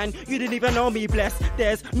 And you didn't even know me blessed.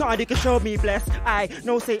 There's nobody can show me blessed. I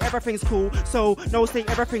no say everything's cool, so no say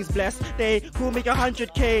everything's blessed. They call me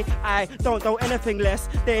 100k, I don't know anything less.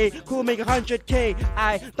 They call me 100k,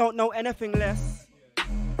 I don't know anything less.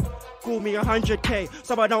 Call me 100k,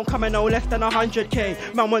 so I don't come in no less than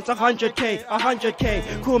 100k. Man wants 100k,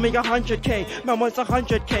 100k. Call me 100k, man wants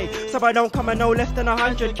 100k, so I don't come in no less than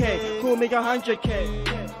 100k. Call me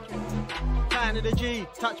 100k. Time of the G,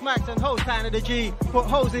 touch max and hoes, time of the G. Put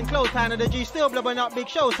hoes in clothes, time of the G. Still blowing up big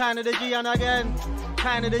shows, time of the G. And again,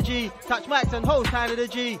 time of the G, touch max and hoes, time of the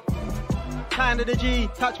G. Time of the G,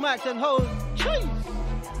 touch max and hoes. Jeez.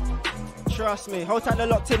 Trust me, hold tight, the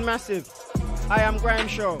locked in massive. I am Grime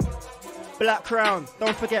Show. Blackcrown.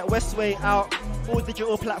 Don't forget Westway out. All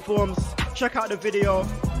digital platforms. Check out the video.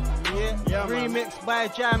 Yeah, remixed by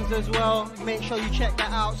Jammz as well. Make sure you check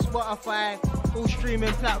that out. Spotify, all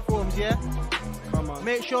streaming platforms, yeah? Come on.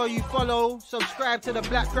 Make sure you follow, subscribe to the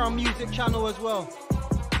Blackcrown music channel as well.